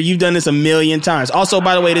 Patrick. You've done this a million times. Also,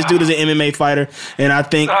 by the way, this dude is an MMA fighter, and I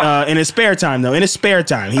think in his spare time,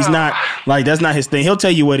 he's not like that's not his thing. He'll tell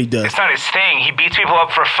you what he does. It's not his thing. He beats people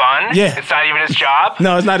up for fun. Yeah, it's not even his job.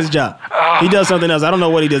 No, it's not his job. He does something else. I don't know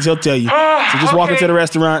what he does. He'll tell you. So just walk into the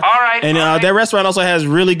restaurant. All right. And that restaurant also has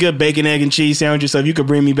really good bacon, egg, and cheese sandwiches. So if you could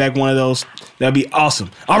bring me back one of those, that'd be awesome.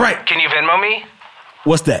 All right. Can you Venmo me?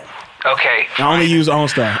 What's that? Okay. I only use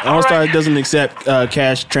OnStar. OnStar doesn't accept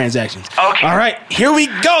cash transactions. Okay. All right, here we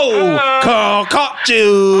go. Carl Caught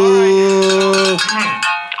You.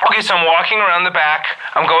 Okay, so I'm walking around the back.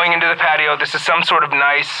 I'm going into the patio. This is some sort of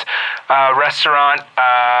nice restaurant.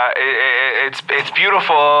 It's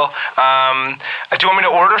beautiful. Do you want me to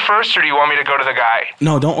order first, or do you want me to go to the guy?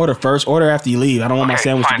 No, don't order first. Order after you leave. I don't want my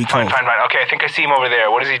sandwich to be cold. Fine. Okay, I think I see him over there.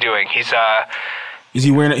 What is he doing? He's supposed to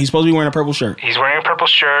be wearing a purple shirt. He's wearing a purple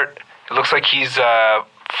shirt. It looks like he's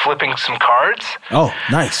flipping some cards. Oh,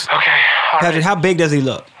 nice. Okay. Patrick, how big does he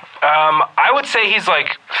look? I would say he's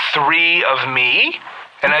like 3 of me,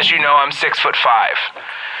 and as you know, I'm 6'5".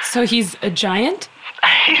 So he's a giant?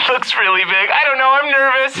 He looks really big. I don't know. I'm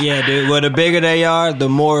nervous. Yeah, dude. Well, the bigger they are, the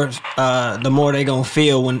more they gonna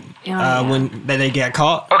feel when they get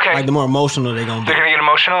caught. Okay. Like the more emotional they gonna be. They're gonna get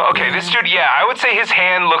emotional. Okay, This dude. Yeah, I would say his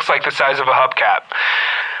hand looks like the size of a hubcap.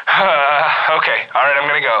 Okay. All right. I'm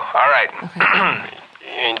gonna go. All right. Okay.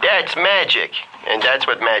 And that's magic, and that's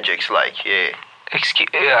what magic's like. Yeah.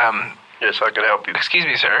 Yes, I can help you. Excuse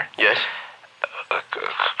me, sir. Yes.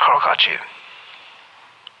 Carl Caught You.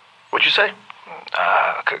 What'd you say?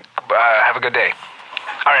 Have a good day.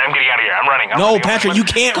 All right, I'm getting out of here. I'm running. No, Patrick, you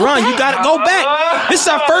can't run. You gotta go back. This is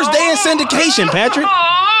our first day in syndication, Patrick.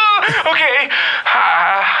 Okay.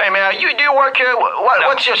 Hey, man, you do work here.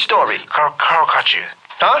 What's your story? Carl Caught You.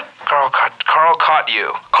 Huh? Carl caught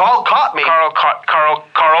you. Carl caught me? Carl caught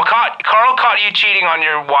you cheating on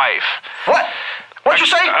your wife. What? What'd you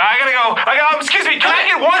say? I gotta go. Excuse me. Can I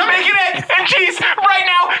get one bacon, egg, and cheese right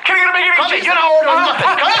now? Can I get a bacon, egg, and cheese? You don't owe nothing.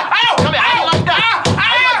 Come here. How you like that?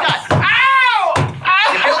 Ow!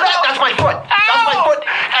 You feel that? That's my foot. That's my foot.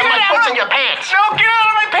 And my foot's in your pants. No, get out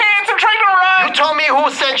of my pants. I'm trying to run. You tell me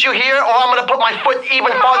who sent you here, or I'm gonna put my foot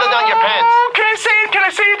even farther down your pants. Can I say it? Can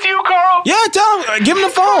I say it to you, Carl? Yeah, tell him. Give him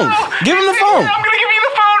the phone. Give him the phone. I'm gonna give you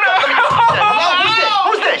the phone.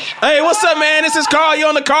 Who's this? Hey, what's up, man? This is Carl. You're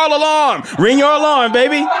on the Carl alarm. Ring your alarm,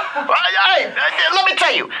 baby. Hey, let me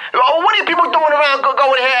tell you. What are people doing around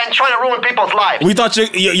going here and trying to ruin people's lives? We thought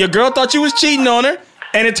your girl thought you was cheating on her.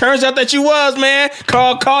 And it turns out that you was, man.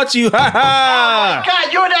 Carl Caught You. Ha ha. Oh, my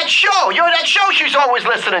God, you're that show she's always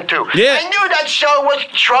listening to. Yeah. I knew that show was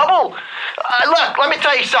trouble. Look, let me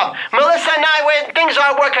tell you something. Melissa and I, things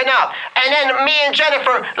are working out. And then me and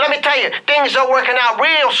Jennifer, let me tell you, things are working out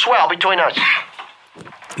real swell between us.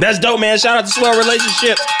 That's dope, man. Shout out to swell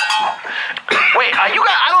relationships. Wait, I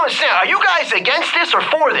don't understand. Are you guys against this or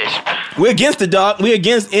for this? We're against it, dog. We're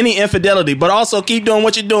against any infidelity, but also keep doing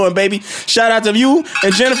what you're doing, baby. Shout out to you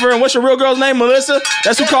and Jennifer, and what's your real girl's name? Melissa.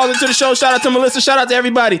 That's who called into the show. Shout out to Melissa. Shout out to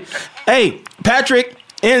everybody. Hey, Patrick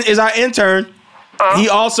is our intern. He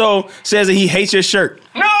also says that he hates your shirt.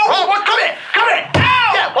 No! Oh, what? Come here! Come here!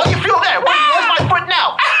 Ow! Yeah, what do you feel there? Where's my foot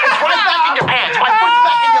now? It's right back in your pants. My foot's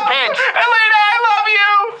back in your pants. Elena, I love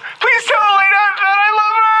you. Please tell Elena that I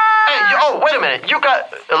love her. Hey, wait a minute. You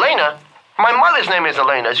got Elena? My mother's name is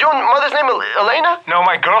Elena. Is your mother's name Elena? No,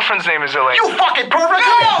 my girlfriend's name is Elena. You fucking pervert!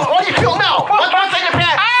 What do you feel now? What's in your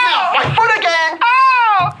pants? Now, my foot again!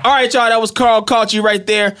 All right, y'all. That was Carl Cauchy right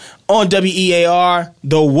there on WEAR.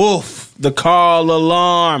 The Wolf, the Carl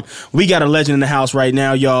Alarm. We got a legend in the house right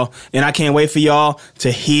now, y'all, and I can't wait for y'all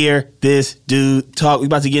to hear this dude talk. We're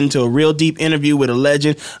about to get into a real deep interview with a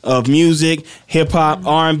legend of music, hip hop,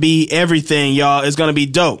 R&B, everything, y'all. It's gonna be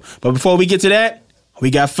dope. But before we get to that, we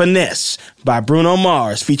got Finesse by Bruno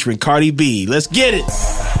Mars featuring Cardi B. Let's get it.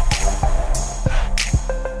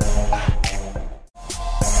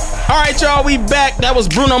 All right, y'all, we back. That was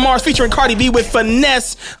Bruno Mars featuring Cardi B with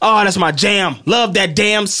Finesse. Oh, that's my jam. Love that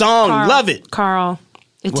damn song. Carl, Love it. Carl,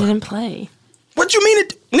 it didn't play. What you mean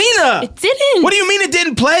it? Nina! It didn't. What do you mean it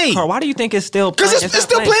didn't play? Carl, why do you think it's still playing? Because it's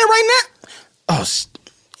still playing right now? Oh,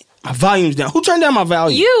 my volume's down. Who turned down my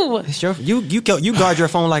volume? You. It's you guard your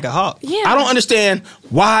phone like a hawk. Yeah. I don't understand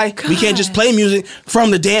why we can't just play music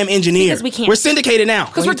from the damn engineer. Because we can't. We're syndicated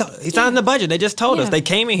now. It's not in the budget. They just told us. They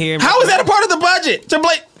came in here. How is that a part of the budget? To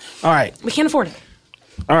play? All right. We can't afford it.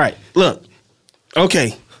 All right. Look.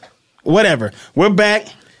 Okay. Whatever. We're back.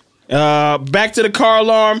 Back to the car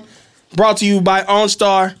alarm. Brought to you by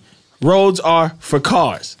OnStar. Roads are for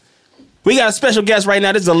cars. We got a special guest right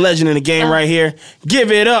now. This is a legend in the game right here.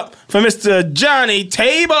 Give it up for Mr. Johnny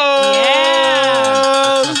Table.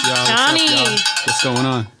 Yeah. Johnny. What's going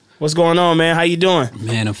on? What's going on, man? How you doing?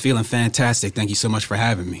 Man, I'm feeling fantastic. Thank you so much for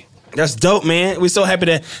having me. That's dope, man. We're so happy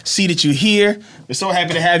to see that you're here. We're so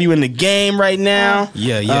happy to have you in the game right now.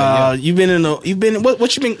 Yeah. You've been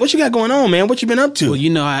what you got going on, man? What you been up to? Well,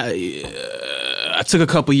 you know, I took a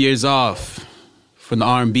couple years off from the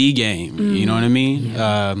R&B game. You know what I mean?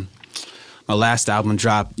 Yeah. My last album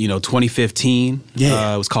dropped, 2015.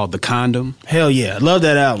 Yeah. It was called The Condom. Hell yeah. Love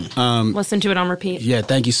that album. Listen to it on repeat. Yeah,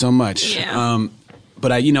 thank you so much. Yeah.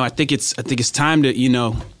 But I think it's time to,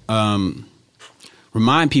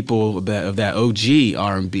 remind people of that OG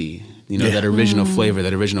R&B, that original flavor,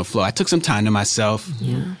 that original flow. I took some time to myself,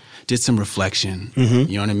 did some reflection.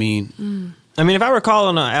 You know what I mean? I mean, if I recall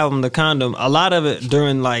on the album The Condom, a lot of it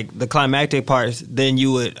during like the climactic parts, then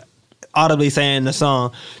you would audibly say in the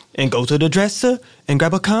song, and go to the dresser and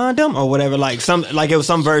grab a condom or whatever. Like it was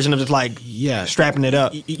some version of just like strapping it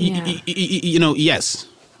up. Yes,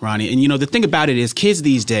 Ronnie. And the thing about it is, kids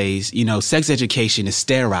these days, sex education is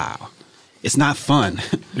sterile. It's not fun.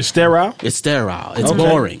 It's sterile? It's sterile. It's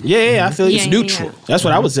boring. Yeah, I feel you. It's neutral. Yeah. That's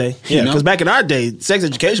what I would say. Yeah, because back in our day, sex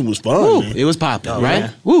education was fun. Woo, man. it was popping, right? Yeah.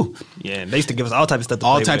 Woo. Yeah, they used to give us all types of stuff.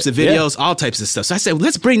 All types of videos, all types of stuff. So I said,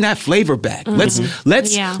 let's bring that flavor back. Let's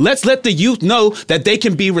let the youth know that they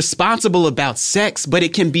can be responsible about sex, but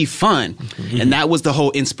it can be fun. And that was the whole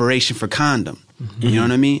inspiration for Condom. You know what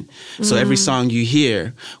I mean? So every song you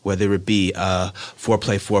hear, whether it be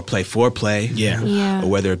foreplay, or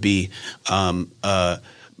whether it be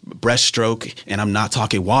breaststroke, and I'm not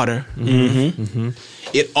talking water.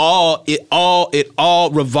 It all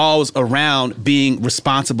revolves around being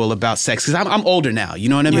responsible about sex. Because I'm older now, you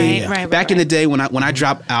know what I mean? Back in the day when I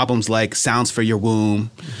dropped albums like Sounds for Your Womb,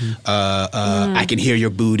 I Can Hear Your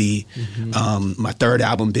Booty, my third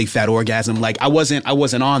album, Big Fat Orgasm. Like I wasn't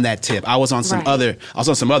on that tip. I was on some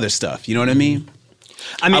other stuff. You know what I mean?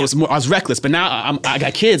 I was reckless, but now I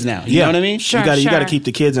got kids now. You know what I mean? Sure, you got to keep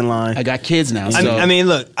the kids in line. I got kids now. So. I mean,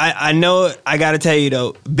 look, I know. I got to tell you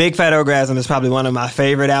though, Big Fat Orgasm is probably one of my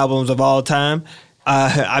favorite albums of all time.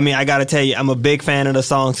 I got to tell you, I'm a big fan of the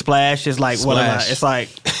song Splash. It's like it's like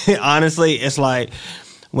honestly, it's like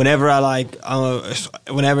whenever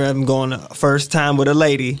whenever I'm going first time with a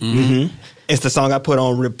lady, it's the song I put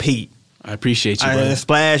on repeat. I appreciate you, brother.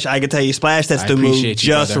 Splash, I can tell you, Splash sets the mood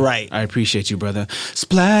just right. I appreciate you, brother.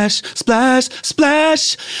 Splash, splash,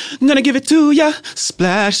 splash. I'm gonna give it to ya.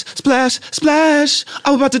 Splash, splash, splash.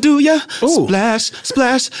 I'm about to do ya. Ooh. Splash,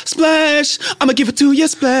 splash, splash. I'm gonna give it to ya.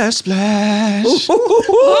 Splash, splash.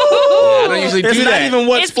 I don't usually do that. It's not even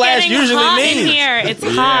what splash usually hot means. In here. It's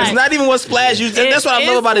hot. It's not even what splash usually. That's what I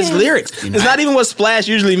love about his lyrics. It's not even what splash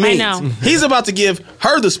usually means. I know. He's about to give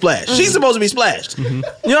her the splash. She's supposed to be splashed. You know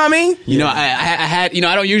what I mean? You know, I had, you know,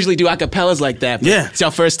 I don't usually do acapellas like that. But it's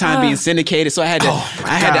our first time being syndicated, so I had to,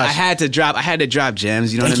 I had to drop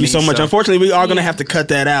gems. You know, Thank what you I mean? so much. Unfortunately, we are going to have to cut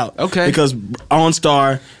that out. Okay. Because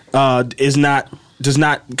OnStar does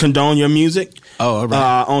not condone your music. Oh, all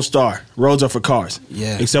right. OnStar, roads are for cars.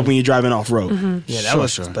 Yeah. Except when you're driving off road. Yeah, that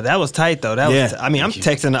was. But that was tight though. That was. I mean, I'm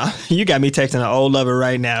texting. You got me texting an old lover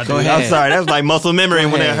right now. Dude. Go ahead. I'm sorry. That was like muscle memory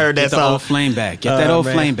when I heard that Get the song. old flame back. Get that old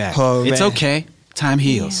flame back. Oh, It's man. okay. Time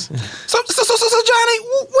heals. So Johnny,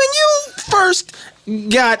 when you first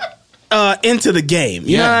got into the game,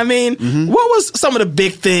 you know what I mean? What was some of the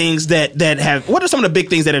big things that have? What are some of the big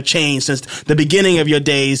things that have changed since the beginning of your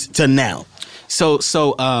days to now? So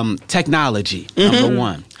technology, number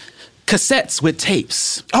one. Cassettes with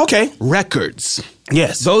tapes. Okay. Records.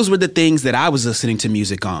 Yes. Those were the things that I was listening to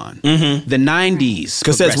music on. The 90s.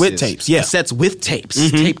 Cassettes with progresses. tapes, yeah. Cassettes with tapes.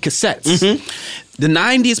 Tape cassettes. The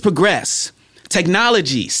 90s progress.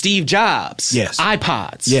 Technology, Steve Jobs,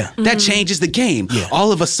 iPods. Yeah. That changes the game. Yeah.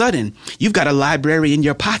 All of a sudden, you've got a library in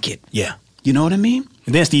your pocket. Yeah. You know what I mean?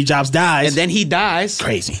 And then Steve Jobs dies. And then he dies.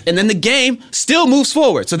 Crazy. And then the game still moves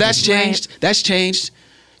forward. So that's changed. Right. That's changed.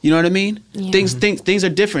 You know what I mean? Yeah. Things are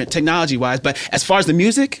different technology-wise. But as far as the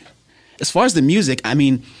music, I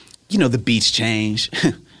mean, you know, the beats change.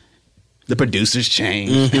 The producers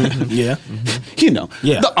change. Yeah. You know,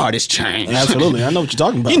 the artists change. Absolutely. I know what you're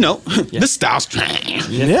talking about. You know, the styles change.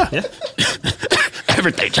 Yeah.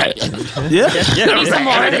 Everything changes. Yeah. Need some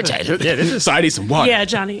more. So I need some water. Yeah,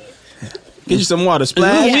 Johnny. Get you some water.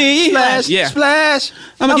 Splash. Splash.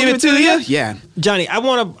 I'm going to give it to you. Yeah. Johnny, I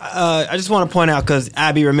just want to point out, because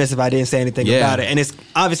I'd be remiss if I didn't say anything about it, and it's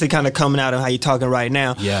obviously kind of coming out of how you're talking right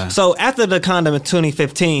now. Yeah. So after the condom in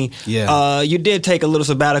 2015, you did take a little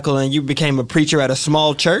sabbatical and you became a preacher at a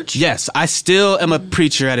small church. Yes, I still am a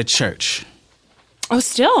preacher at a church. Oh,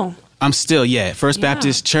 still? I'm still, First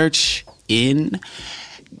Baptist Church in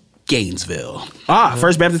Gainesville.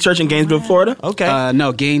 First Baptist Church in Gainesville, Florida? Okay.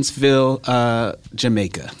 No, Gainesville,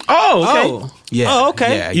 Jamaica. Oh, okay. Yeah. Oh,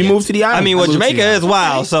 okay. Yeah, You moved to the island. I mean, well, Jamaica is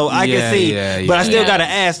wild, so I can see. But I still got to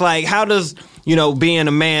ask, like, how does, you know, being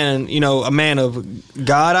a man of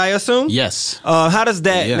God, I assume? Yes. How does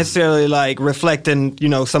that necessarily, like, reflect in, you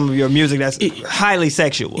know, some of your music that's highly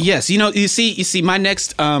sexual? Yes. You know, you see, my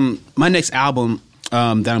next album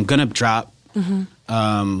that I'm gonna drop,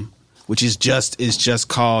 which is just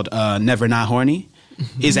called Never Not Horny,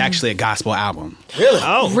 is actually a gospel album. Really?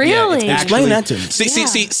 Oh, really? Yeah, Explain that to me.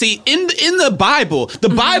 See, in the Bible,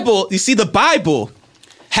 you see, the Bible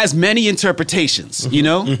has many interpretations, you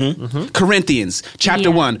know? Corinthians chapter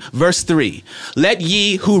 1, verse 3. Let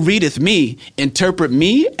ye who readeth me interpret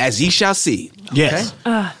me as ye shall see. Yes.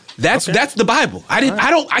 That's the Bible.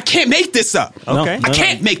 I can't make this up. Okay. I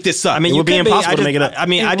can't make this up. I mean, It you would be could impossible to make it up. I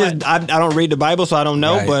mean, I don't read the Bible, so I don't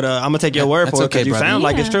know. Right. But I'm gonna take your word That's for it okay, because you brother. sound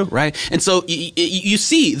like it's true. Right. And so you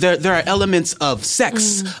see there are elements of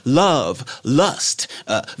sex, love, lust,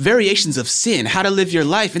 variations of sin, how to live your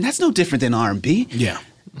life, and that's no different than R&B. Yeah.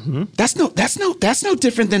 That's no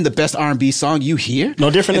different than the best R&B song you hear.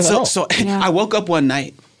 No different at all. So I woke up one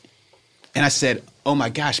night and I said, "Oh my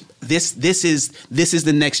gosh, this is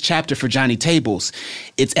the next chapter for Johnny Tables.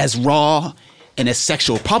 It's as raw and as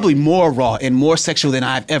sexual, probably more raw and more sexual than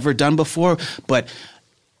I've ever done before, but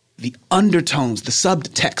the undertones, the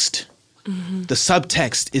subtext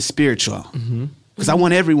is spiritual." Because I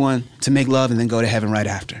want everyone to make love and then go to heaven right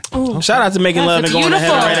after. Ooh. Shout out to making love and going to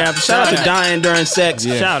heaven right after. Shout out to dying during sex.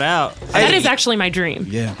 Yeah. Shout out. That is actually my dream.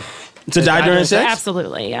 Yeah. To die during sex?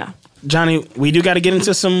 Absolutely, yeah. Johnny, we do got to get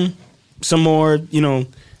into some more, you know,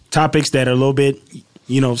 topics that are a little bit,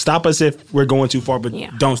 you know, stop us if we're going too far, but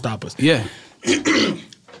don't stop us. Yeah.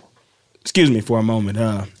 Excuse me for a moment.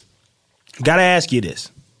 Got to ask you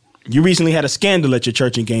this. You recently had a scandal at your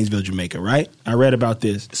church in Gainesville, Jamaica, right? I read about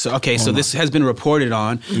this. So this has been reported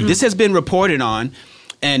on. This has been reported on,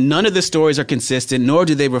 and none of the stories are consistent, nor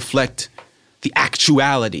do they reflect the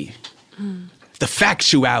actuality, the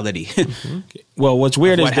factuality. Well, what's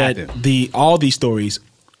weird is that happened. all these stories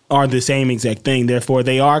are the same exact thing. Therefore,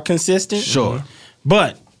 they are consistent. Sure.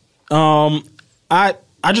 But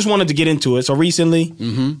I just wanted to get into it. So recently,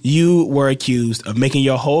 you were accused of making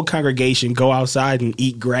your whole congregation go outside and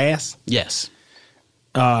eat grass. Yes.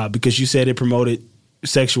 Because you said it promoted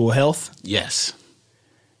sexual health. Yes.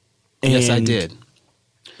 And yes, I did.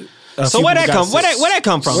 So where that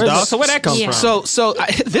come from, dog? So where that come from? So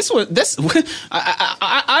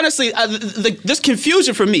honestly, this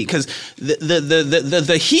confusion for me, because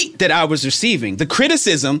the heat that I was receiving, the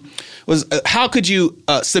criticism was how could you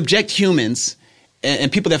subject humans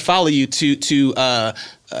and people that follow you to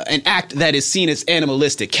an act that is seen as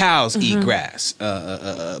animalistic. Cows eat grass.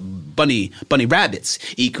 Bunny rabbits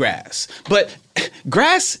eat grass. But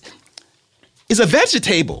grass is a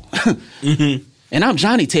vegetable. And I'm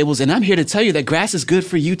Johnny Tables, and I'm here to tell you that grass is good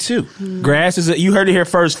for you too. Grass is you heard it here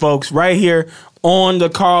first, folks. Right here on the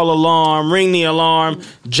Carl alarm, ring the alarm.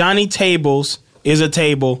 Johnny Tables is a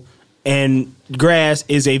table, and grass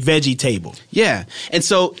is a veggie table. Yeah, and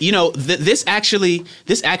so this actually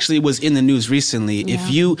was in the news recently.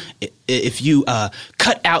 Yeah. If you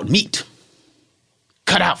cut out meat,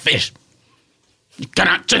 cut out fish, cut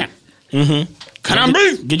out chicken, cut out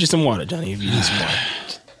beef. Get you some water, Johnny, if you need some water.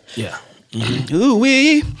 Yeah. Ooh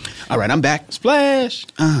wee. All right, I'm back. Splash.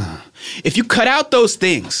 If you cut out those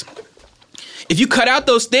things, you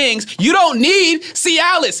don't need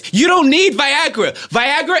Cialis. You don't need Viagra.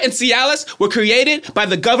 Viagra and Cialis were created by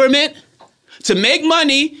the government to make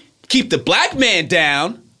money, keep the black man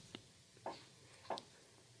down.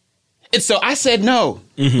 And so I said no,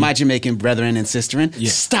 my Jamaican brethren and sisterin.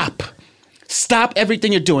 Yeah. Stop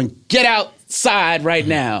everything you're doing. Get outside right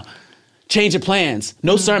now. Change your plans.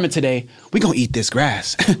 No sermon today. We're going to eat this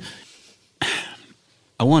grass.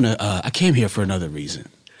 I came here for another reason.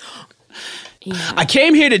 Yeah. I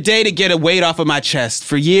came here today to get a weight off of my chest.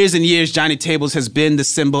 For years and years, Johnny Tables has been the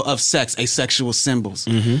symbol of sex, asexual symbols.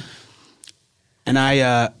 And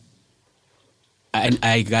I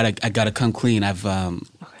gotta come clean. I'm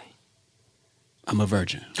a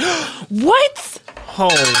virgin. What?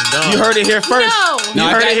 Hold on. You heard it here first. No, you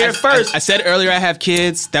heard it here first. I said earlier I have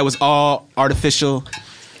kids. That was all artificial.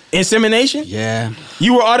 Insemination? Yeah.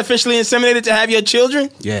 You were artificially inseminated to have your children?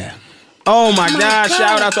 Yeah. Oh my God.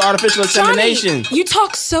 Shout out to artificial insemination. Johnny, you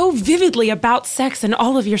talk so vividly about sex in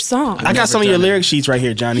all of your songs. I got some of your lyric sheets right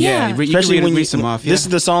here, Johnny. Yeah. Especially when you read some off. This is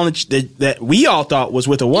the song that we all thought was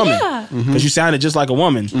with a woman. Yeah. Because you sounded just like a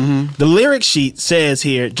woman. The lyric sheet says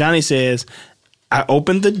here, Johnny says, I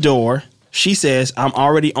opened the door. She says, I'm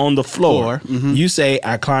already on the floor. You say,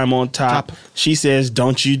 I climb on top. She says,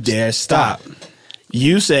 don't you dare stop.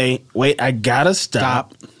 You say, wait, I gotta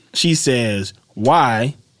stop. She says,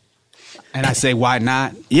 why? And I say, why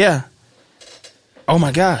not? Yeah. Oh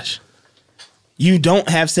my gosh. You don't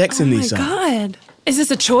have sex in these songs. Oh my God. Is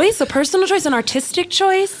this a choice, a personal choice, an artistic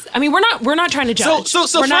choice? I mean, we're not trying to judge. So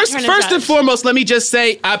first and foremost, let me just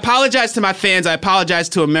say, I apologize to my fans. I apologize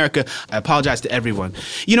to America. I apologize to everyone.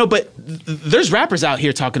 But there's rappers out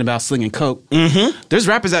here talking about slinging coke. There's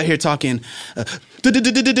rappers out here talking bang,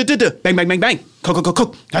 bang, bang, bang,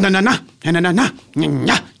 coke, na, na, na, na, na, na, na.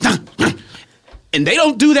 And they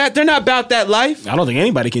don't do that. They're not about that life. I don't think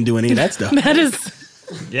anybody can do any of that stuff. That is...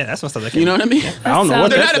 Yeah, that's what stuff. You know what I mean? I don't know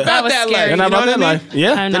what they're not about that life. They're not about that life.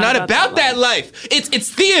 Yeah, they're not about that life. It's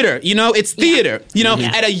theater. It's theater.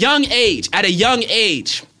 At a young age,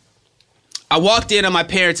 I walked in on my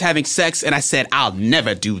parents having sex, and I said, "I'll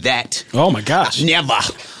never do that." Oh my gosh! Never.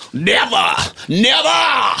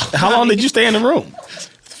 How long did you stay in the room?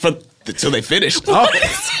 Until they finished. Oh.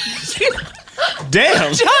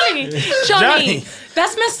 Damn, Johnny.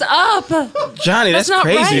 That's messed up. Johnny, that's not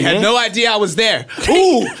crazy. right. I had no idea I was there.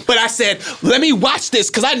 Ooh, but I said, let me watch this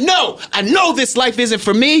because I know this life isn't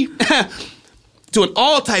for me. Doing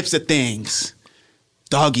all types of things.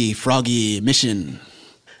 Doggy, froggy, mission.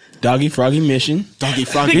 Doggy, froggy, mission. Doggy,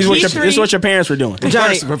 froggy, This is what your parents were doing.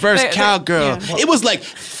 Reverse cowgirl. Yeah. It was like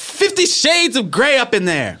 50 shades of gray up in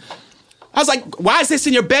there. I was like, why is this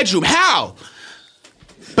in your bedroom? How?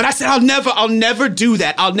 But I said, I'll never do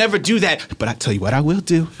that. I'll never do that. But I tell you what I will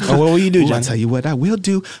do. Oh, what will you do, John? I'll tell you what I will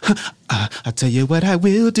do. I'll tell you what I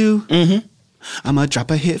will do. I'm going to drop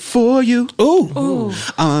a hit for you. Ooh.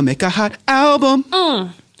 I'm going to make a hot album.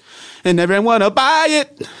 And everyone will buy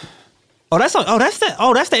it. That's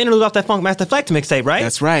the interlude off that Funk Master Flex mixtape, right?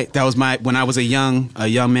 That's right. That was when I was a young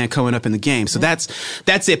man coming up in the game. So that's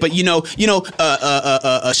it. But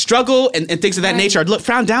struggle and things of that nature are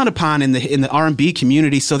frowned down upon in the R&B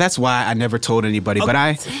community. So that's why I never told anybody. But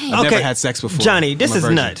I've never had sex before. Johnny, this is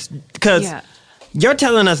nuts because you're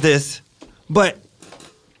telling us this, but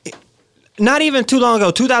not even too long ago,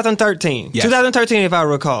 2013. Yes. 2013, if I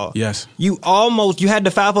recall. Yes. You had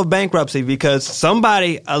to file for bankruptcy because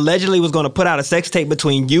somebody allegedly was going to put out a sex tape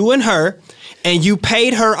between you and her, and you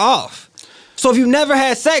paid her off. So if you've never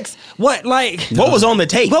had sex, what was on the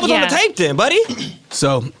tape? What was on the tape then, buddy?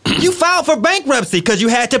 So you filed for bankruptcy because you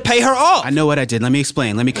had to pay her off. I know what I did. Let me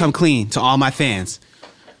explain. Let me come clean to all my fans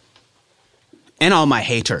and all my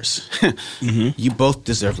haters. You both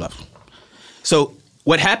deserve love. So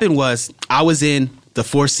what happened was I was in the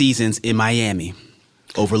Four Seasons in Miami,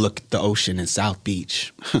 overlooked the ocean in South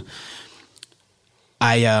Beach.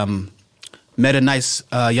 I met a nice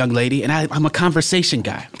young lady, and I'm a conversation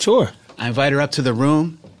guy. Sure. I invite her up to the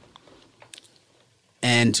room,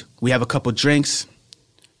 and we have a couple drinks,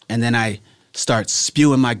 and then I start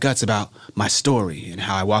spewing my guts about my story and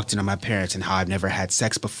how I walked in on my parents and how I've never had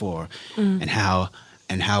sex before, and how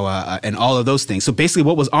and all of those things. So basically,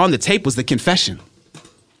 what was on the tape was the confession.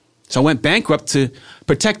 So I went bankrupt to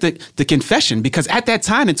protect the confession, because at that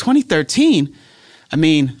time in 2013, I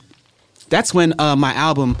mean, that's when my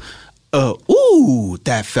album, Ooh,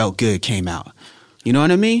 That Felt Good came out. You know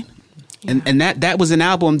what I mean? Yeah. And that was an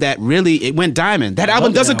album that really, it went diamond. That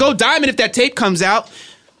album doesn't go diamond if that tape comes out.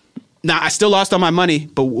 Now, I still lost all my money,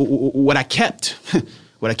 but what I kept,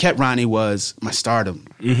 Ronnie, was my stardom.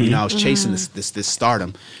 Mm-hmm. You know, I was chasing this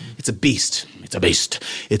stardom. It's a beast. It's a beast.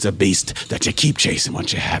 It's a beast that you keep chasing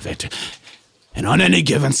once you have it. And on any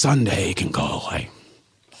given Sunday, it can go away.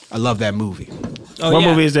 I love that movie. Oh, what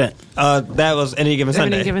movie is that? That was Any Given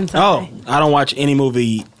Sunday. Any Given Sunday. Oh, I don't watch any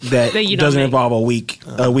movie that you don't doesn't make. involve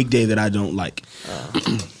a weekday that I don't like.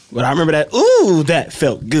 But I remember that. Ooh, that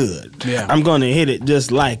felt good. Yeah. I'm going to hit it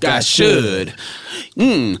just like I should.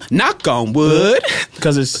 Knock on wood.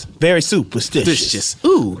 Because it's very superstitious.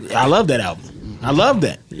 Ooh, I love that album. I love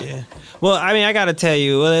that. Yeah. Well, I mean, I got to tell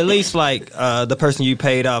you, well, at least like the person you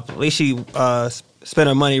paid off, at least she spent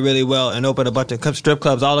her money really well and opened a bunch of strip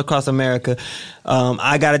clubs all across America.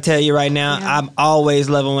 I got to tell you right now, I'm always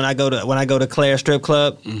loving when I go to Claire Strip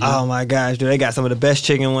Club. Mm-hmm. Oh my gosh, dude, they got some of the best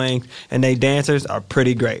chicken wings, and they dancers are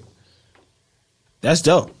pretty great. That's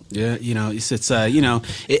dope. Yeah, you know,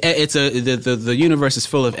 the universe is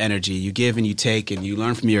full of energy. You give and you take, and you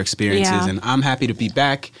learn from your experiences. Yeah. And I'm happy to be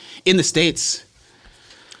back in the States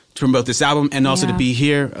to promote this album, and also to be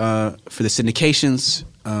here for the syndications.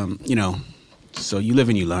 You know, so you live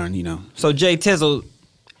and you learn. You know. So Jay Tizzle,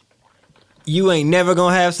 you ain't never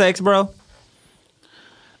gonna have sex, bro.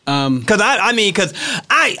 Cause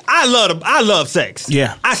I love sex.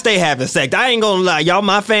 Yeah, I stay having sex. I ain't gonna lie, y'all.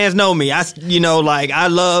 My fans know me. I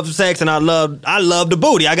love sex and I love the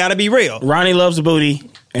booty. I gotta be real. Ronnie loves the booty,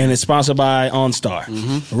 and it's sponsored by OnStar.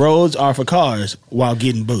 Mm-hmm. Roads are for cars while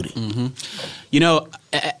getting booty. Mm-hmm. You know,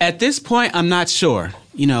 at this point, I'm not sure.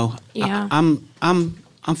 You know, yeah. I'm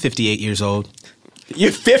 58 years old.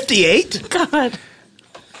 You're 58? God,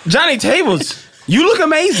 Johnny Tables. You look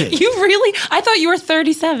amazing. You really? I thought you were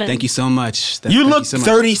 37. Thank you so much. You look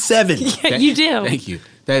 37. Yeah, you do. Thank you.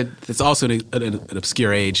 That's also an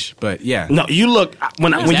obscure age, but yeah. No, you look.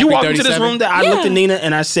 When you walked into this room, I looked at Nina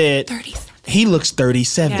and I said, 37. He looks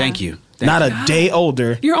 37. Yeah. Thank you. Not a day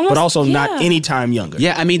older, but also not any time younger.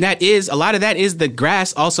 Yeah, I mean, a lot of that is the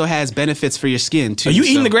grass also has benefits for your skin, too. Are you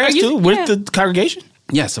eating the grass, too, with the congregation?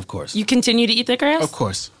 Yes, of course. You continue to eat the grass? Of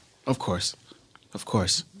course.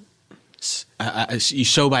 You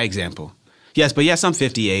show by example. Yes, but yes, I'm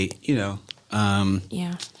 58, you know.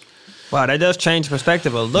 Yeah. Wow, that does change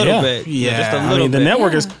perspective a little bit. Yeah. Just a little bit. The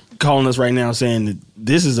network is calling us right now saying that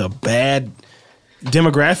this is a bad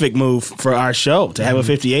demographic move for our show to have a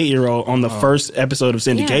 58-year-old on the first episode of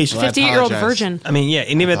syndication. 58-year-old virgin. I mean, yeah,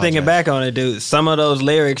 and even thinking back on it, dude, some of those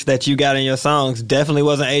lyrics that you got in your songs definitely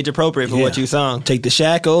wasn't age appropriate for what you sung. Take the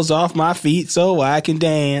shackles off my feet so I can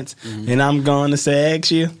dance, and I'm gonna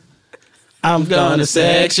sex you. I'm gonna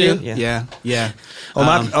sex you. Yeah.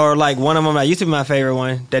 Or like one of them that used to be my favorite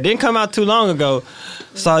one that didn't come out too long ago.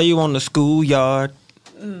 Saw you on the schoolyard.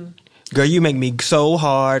 Girl, you make me so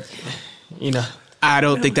hard. You know. I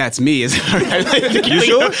don't think that's me. Is it? You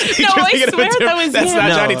sure? No, I swear that was That's him.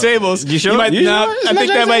 not Johnny Tables. You sure? I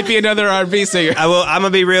think that might be another R&B singer. I'm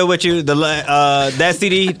gonna be real with you. That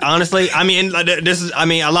CD, honestly, I mean, this is. I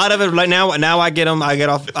mean, a lot of it right now. Now I get them. I get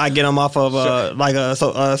them off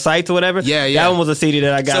of sites or whatever. Yeah. That one was a CD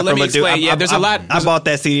that I got So let from me a dude. explain. There's a lot. I bought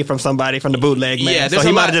that CD from somebody from the bootleg man. Yeah, so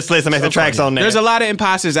he might have just slid some extra tracks on there. There's a lot of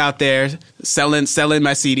imposters out there selling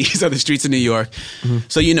my CDs on the streets of New York. Mm-hmm.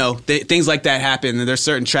 So you know things like that happen, and there's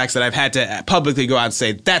certain tracks that I've had to publicly go out and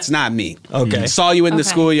say that's not me. Okay. Saw you in the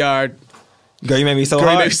schoolyard. Girl, you made me so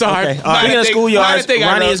hard. Okay. Speaking of schoolyards,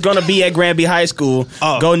 Ronnie is going to be at Granby High School.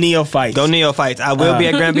 Go Neophytes. Go Neophytes. I will be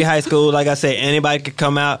at Granby High School. Like I said, anybody could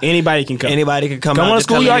come out. Anybody can come. Come on out. the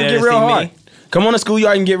schoolyard and get real hard. Come on to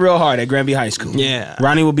schoolyard and get real hard at Granby High School. Yeah.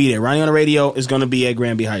 Ronnie will be there. Ronnie on the radio is going to be at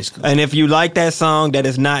Granby High School. And if you like that song that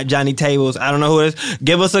is not Johnny Tables, I don't know who it is,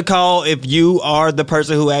 give us a call if you are the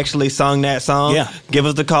person who actually sung that song. Yeah. Give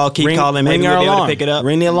us the call. Keep calling. Maybe we'll be able to pick it up.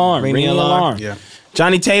 Ring the alarm. Ring the alarm. Yeah.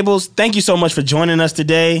 Johnny Tables, thank you so much for joining us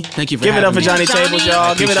today. Thank you for Give it up having for me. Johnny Tables,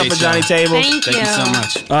 y'all. Give it up for Johnny Tables. Thank you so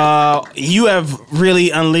much. You have really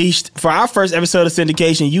unleashed, for our first episode of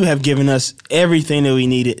syndication, you have given us everything that we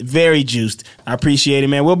needed. Very juiced. I appreciate it,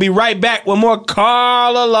 man. We'll be right back with more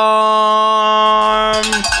Carl Alarm.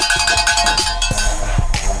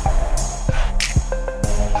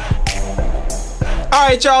 All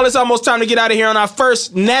right, y'all, it's almost time to get out of here on our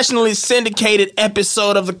first nationally syndicated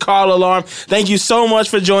episode of the Carl Alarm. Thank you so much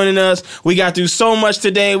for joining us. We got through so much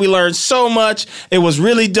today. We learned so much. It was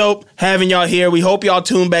really dope having y'all here. We hope y'all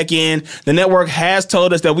tune back in. The network has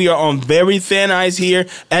told us that we are on very thin ice here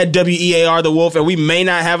at WEAR The Wolf, and we may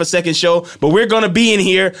not have a second show, but we're going to be in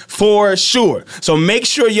here for sure. So make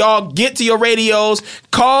sure y'all get to your radios,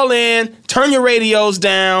 call in, turn your radios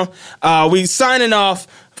down. We signing off.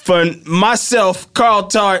 For myself, Carl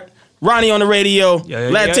Tart, Ronnie on the radio,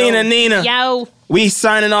 Latina Nina. Yo. We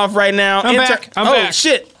signing off right now. I'm back. I'm back.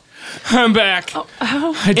 Shit. I'm back.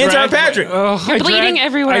 Intern Patrick. You're bleeding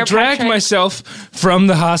everywhere, I dragged Patrick. myself from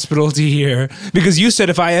the hospital to here because you said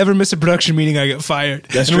if I ever miss a production meeting, I get fired.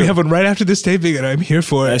 That's and true. we have one right after this taping, and I'm here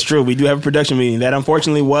for it. That's true. We do have a production meeting that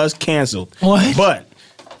unfortunately was canceled. What? But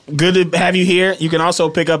good to have you here. You can also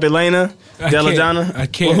pick up Elena Deladonna. I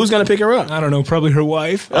can't. Well, who's going to pick her up? I don't know. Probably her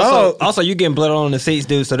wife. Also, you getting blood on the seats,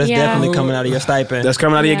 dude, so that's definitely coming out of your stipend. That's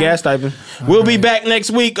coming out of your gas stipend. We'll be back next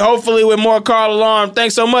week, hopefully with more Carl Alarm.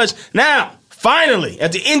 Thanks so much. Now, finally,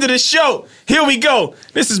 at the end of the show, here we go.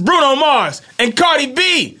 This is Bruno Mars and Cardi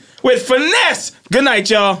B with Finesse. Good night,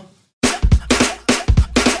 y'all.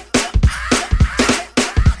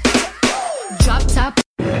 Drop top.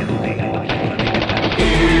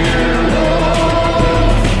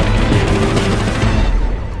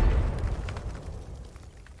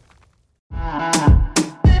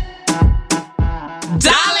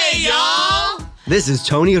 Dale, y'all! This is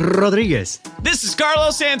Tony Rodriguez. This is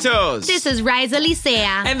Carlos Santos. This is Riza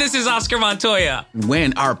Licea. And this is Oscar Montoya.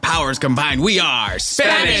 When our powers combine, we are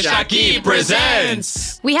Spanish Aquí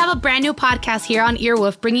Presents. We have a brand new podcast here on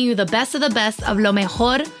Earwolf bringing you the best of lo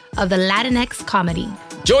mejor of the Latinx comedy.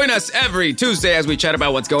 Join us every Tuesday as we chat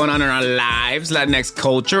about what's going on in our lives, Latinx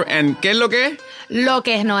culture, and ¿qué es lo que? Lo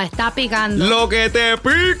que nos está picando. Lo que te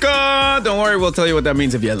pica. Don't worry, we'll tell you what that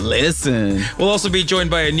means if you listen. We'll also be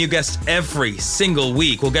joined by a new guest every single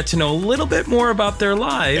week. We'll get to know a little bit more about their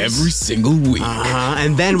lives. Every single week.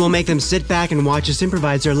 And then we'll make them sit back and watch us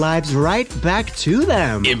improvise their lives right back to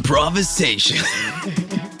them. Improvisation.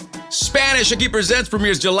 Spanish Aquí Presents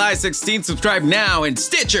premieres July 16th. Subscribe now in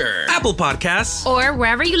Stitcher, Apple Podcasts, or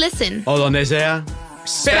wherever you listen. O donde sea.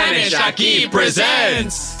 Spanish Aquí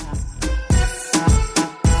Presents.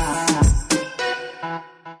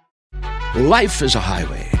 Life is a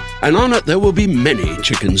highway, and on it there will be many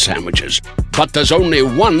chicken sandwiches. But there's only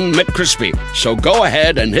one McCrispy. So go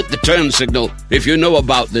ahead and hit the turn signal if you know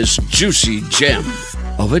about this juicy gem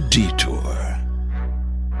of a detour.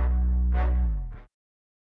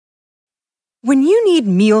 When you need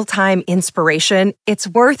mealtime inspiration, it's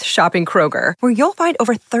worth shopping Kroger, where you'll find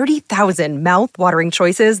over 30,000 mouth-watering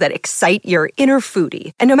choices that excite your inner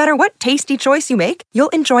foodie. And no matter what tasty choice you make, you'll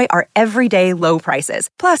enjoy our everyday low prices,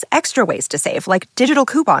 plus extra ways to save, like digital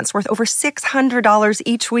coupons worth over $600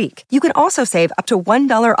 each week. You can also save up to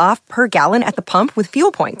 $1 off per gallon at the pump with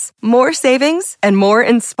fuel points. More savings and more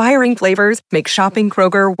inspiring flavors make shopping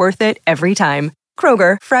Kroger worth it every time.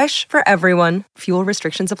 Kroger, fresh for everyone. Fuel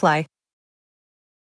restrictions apply.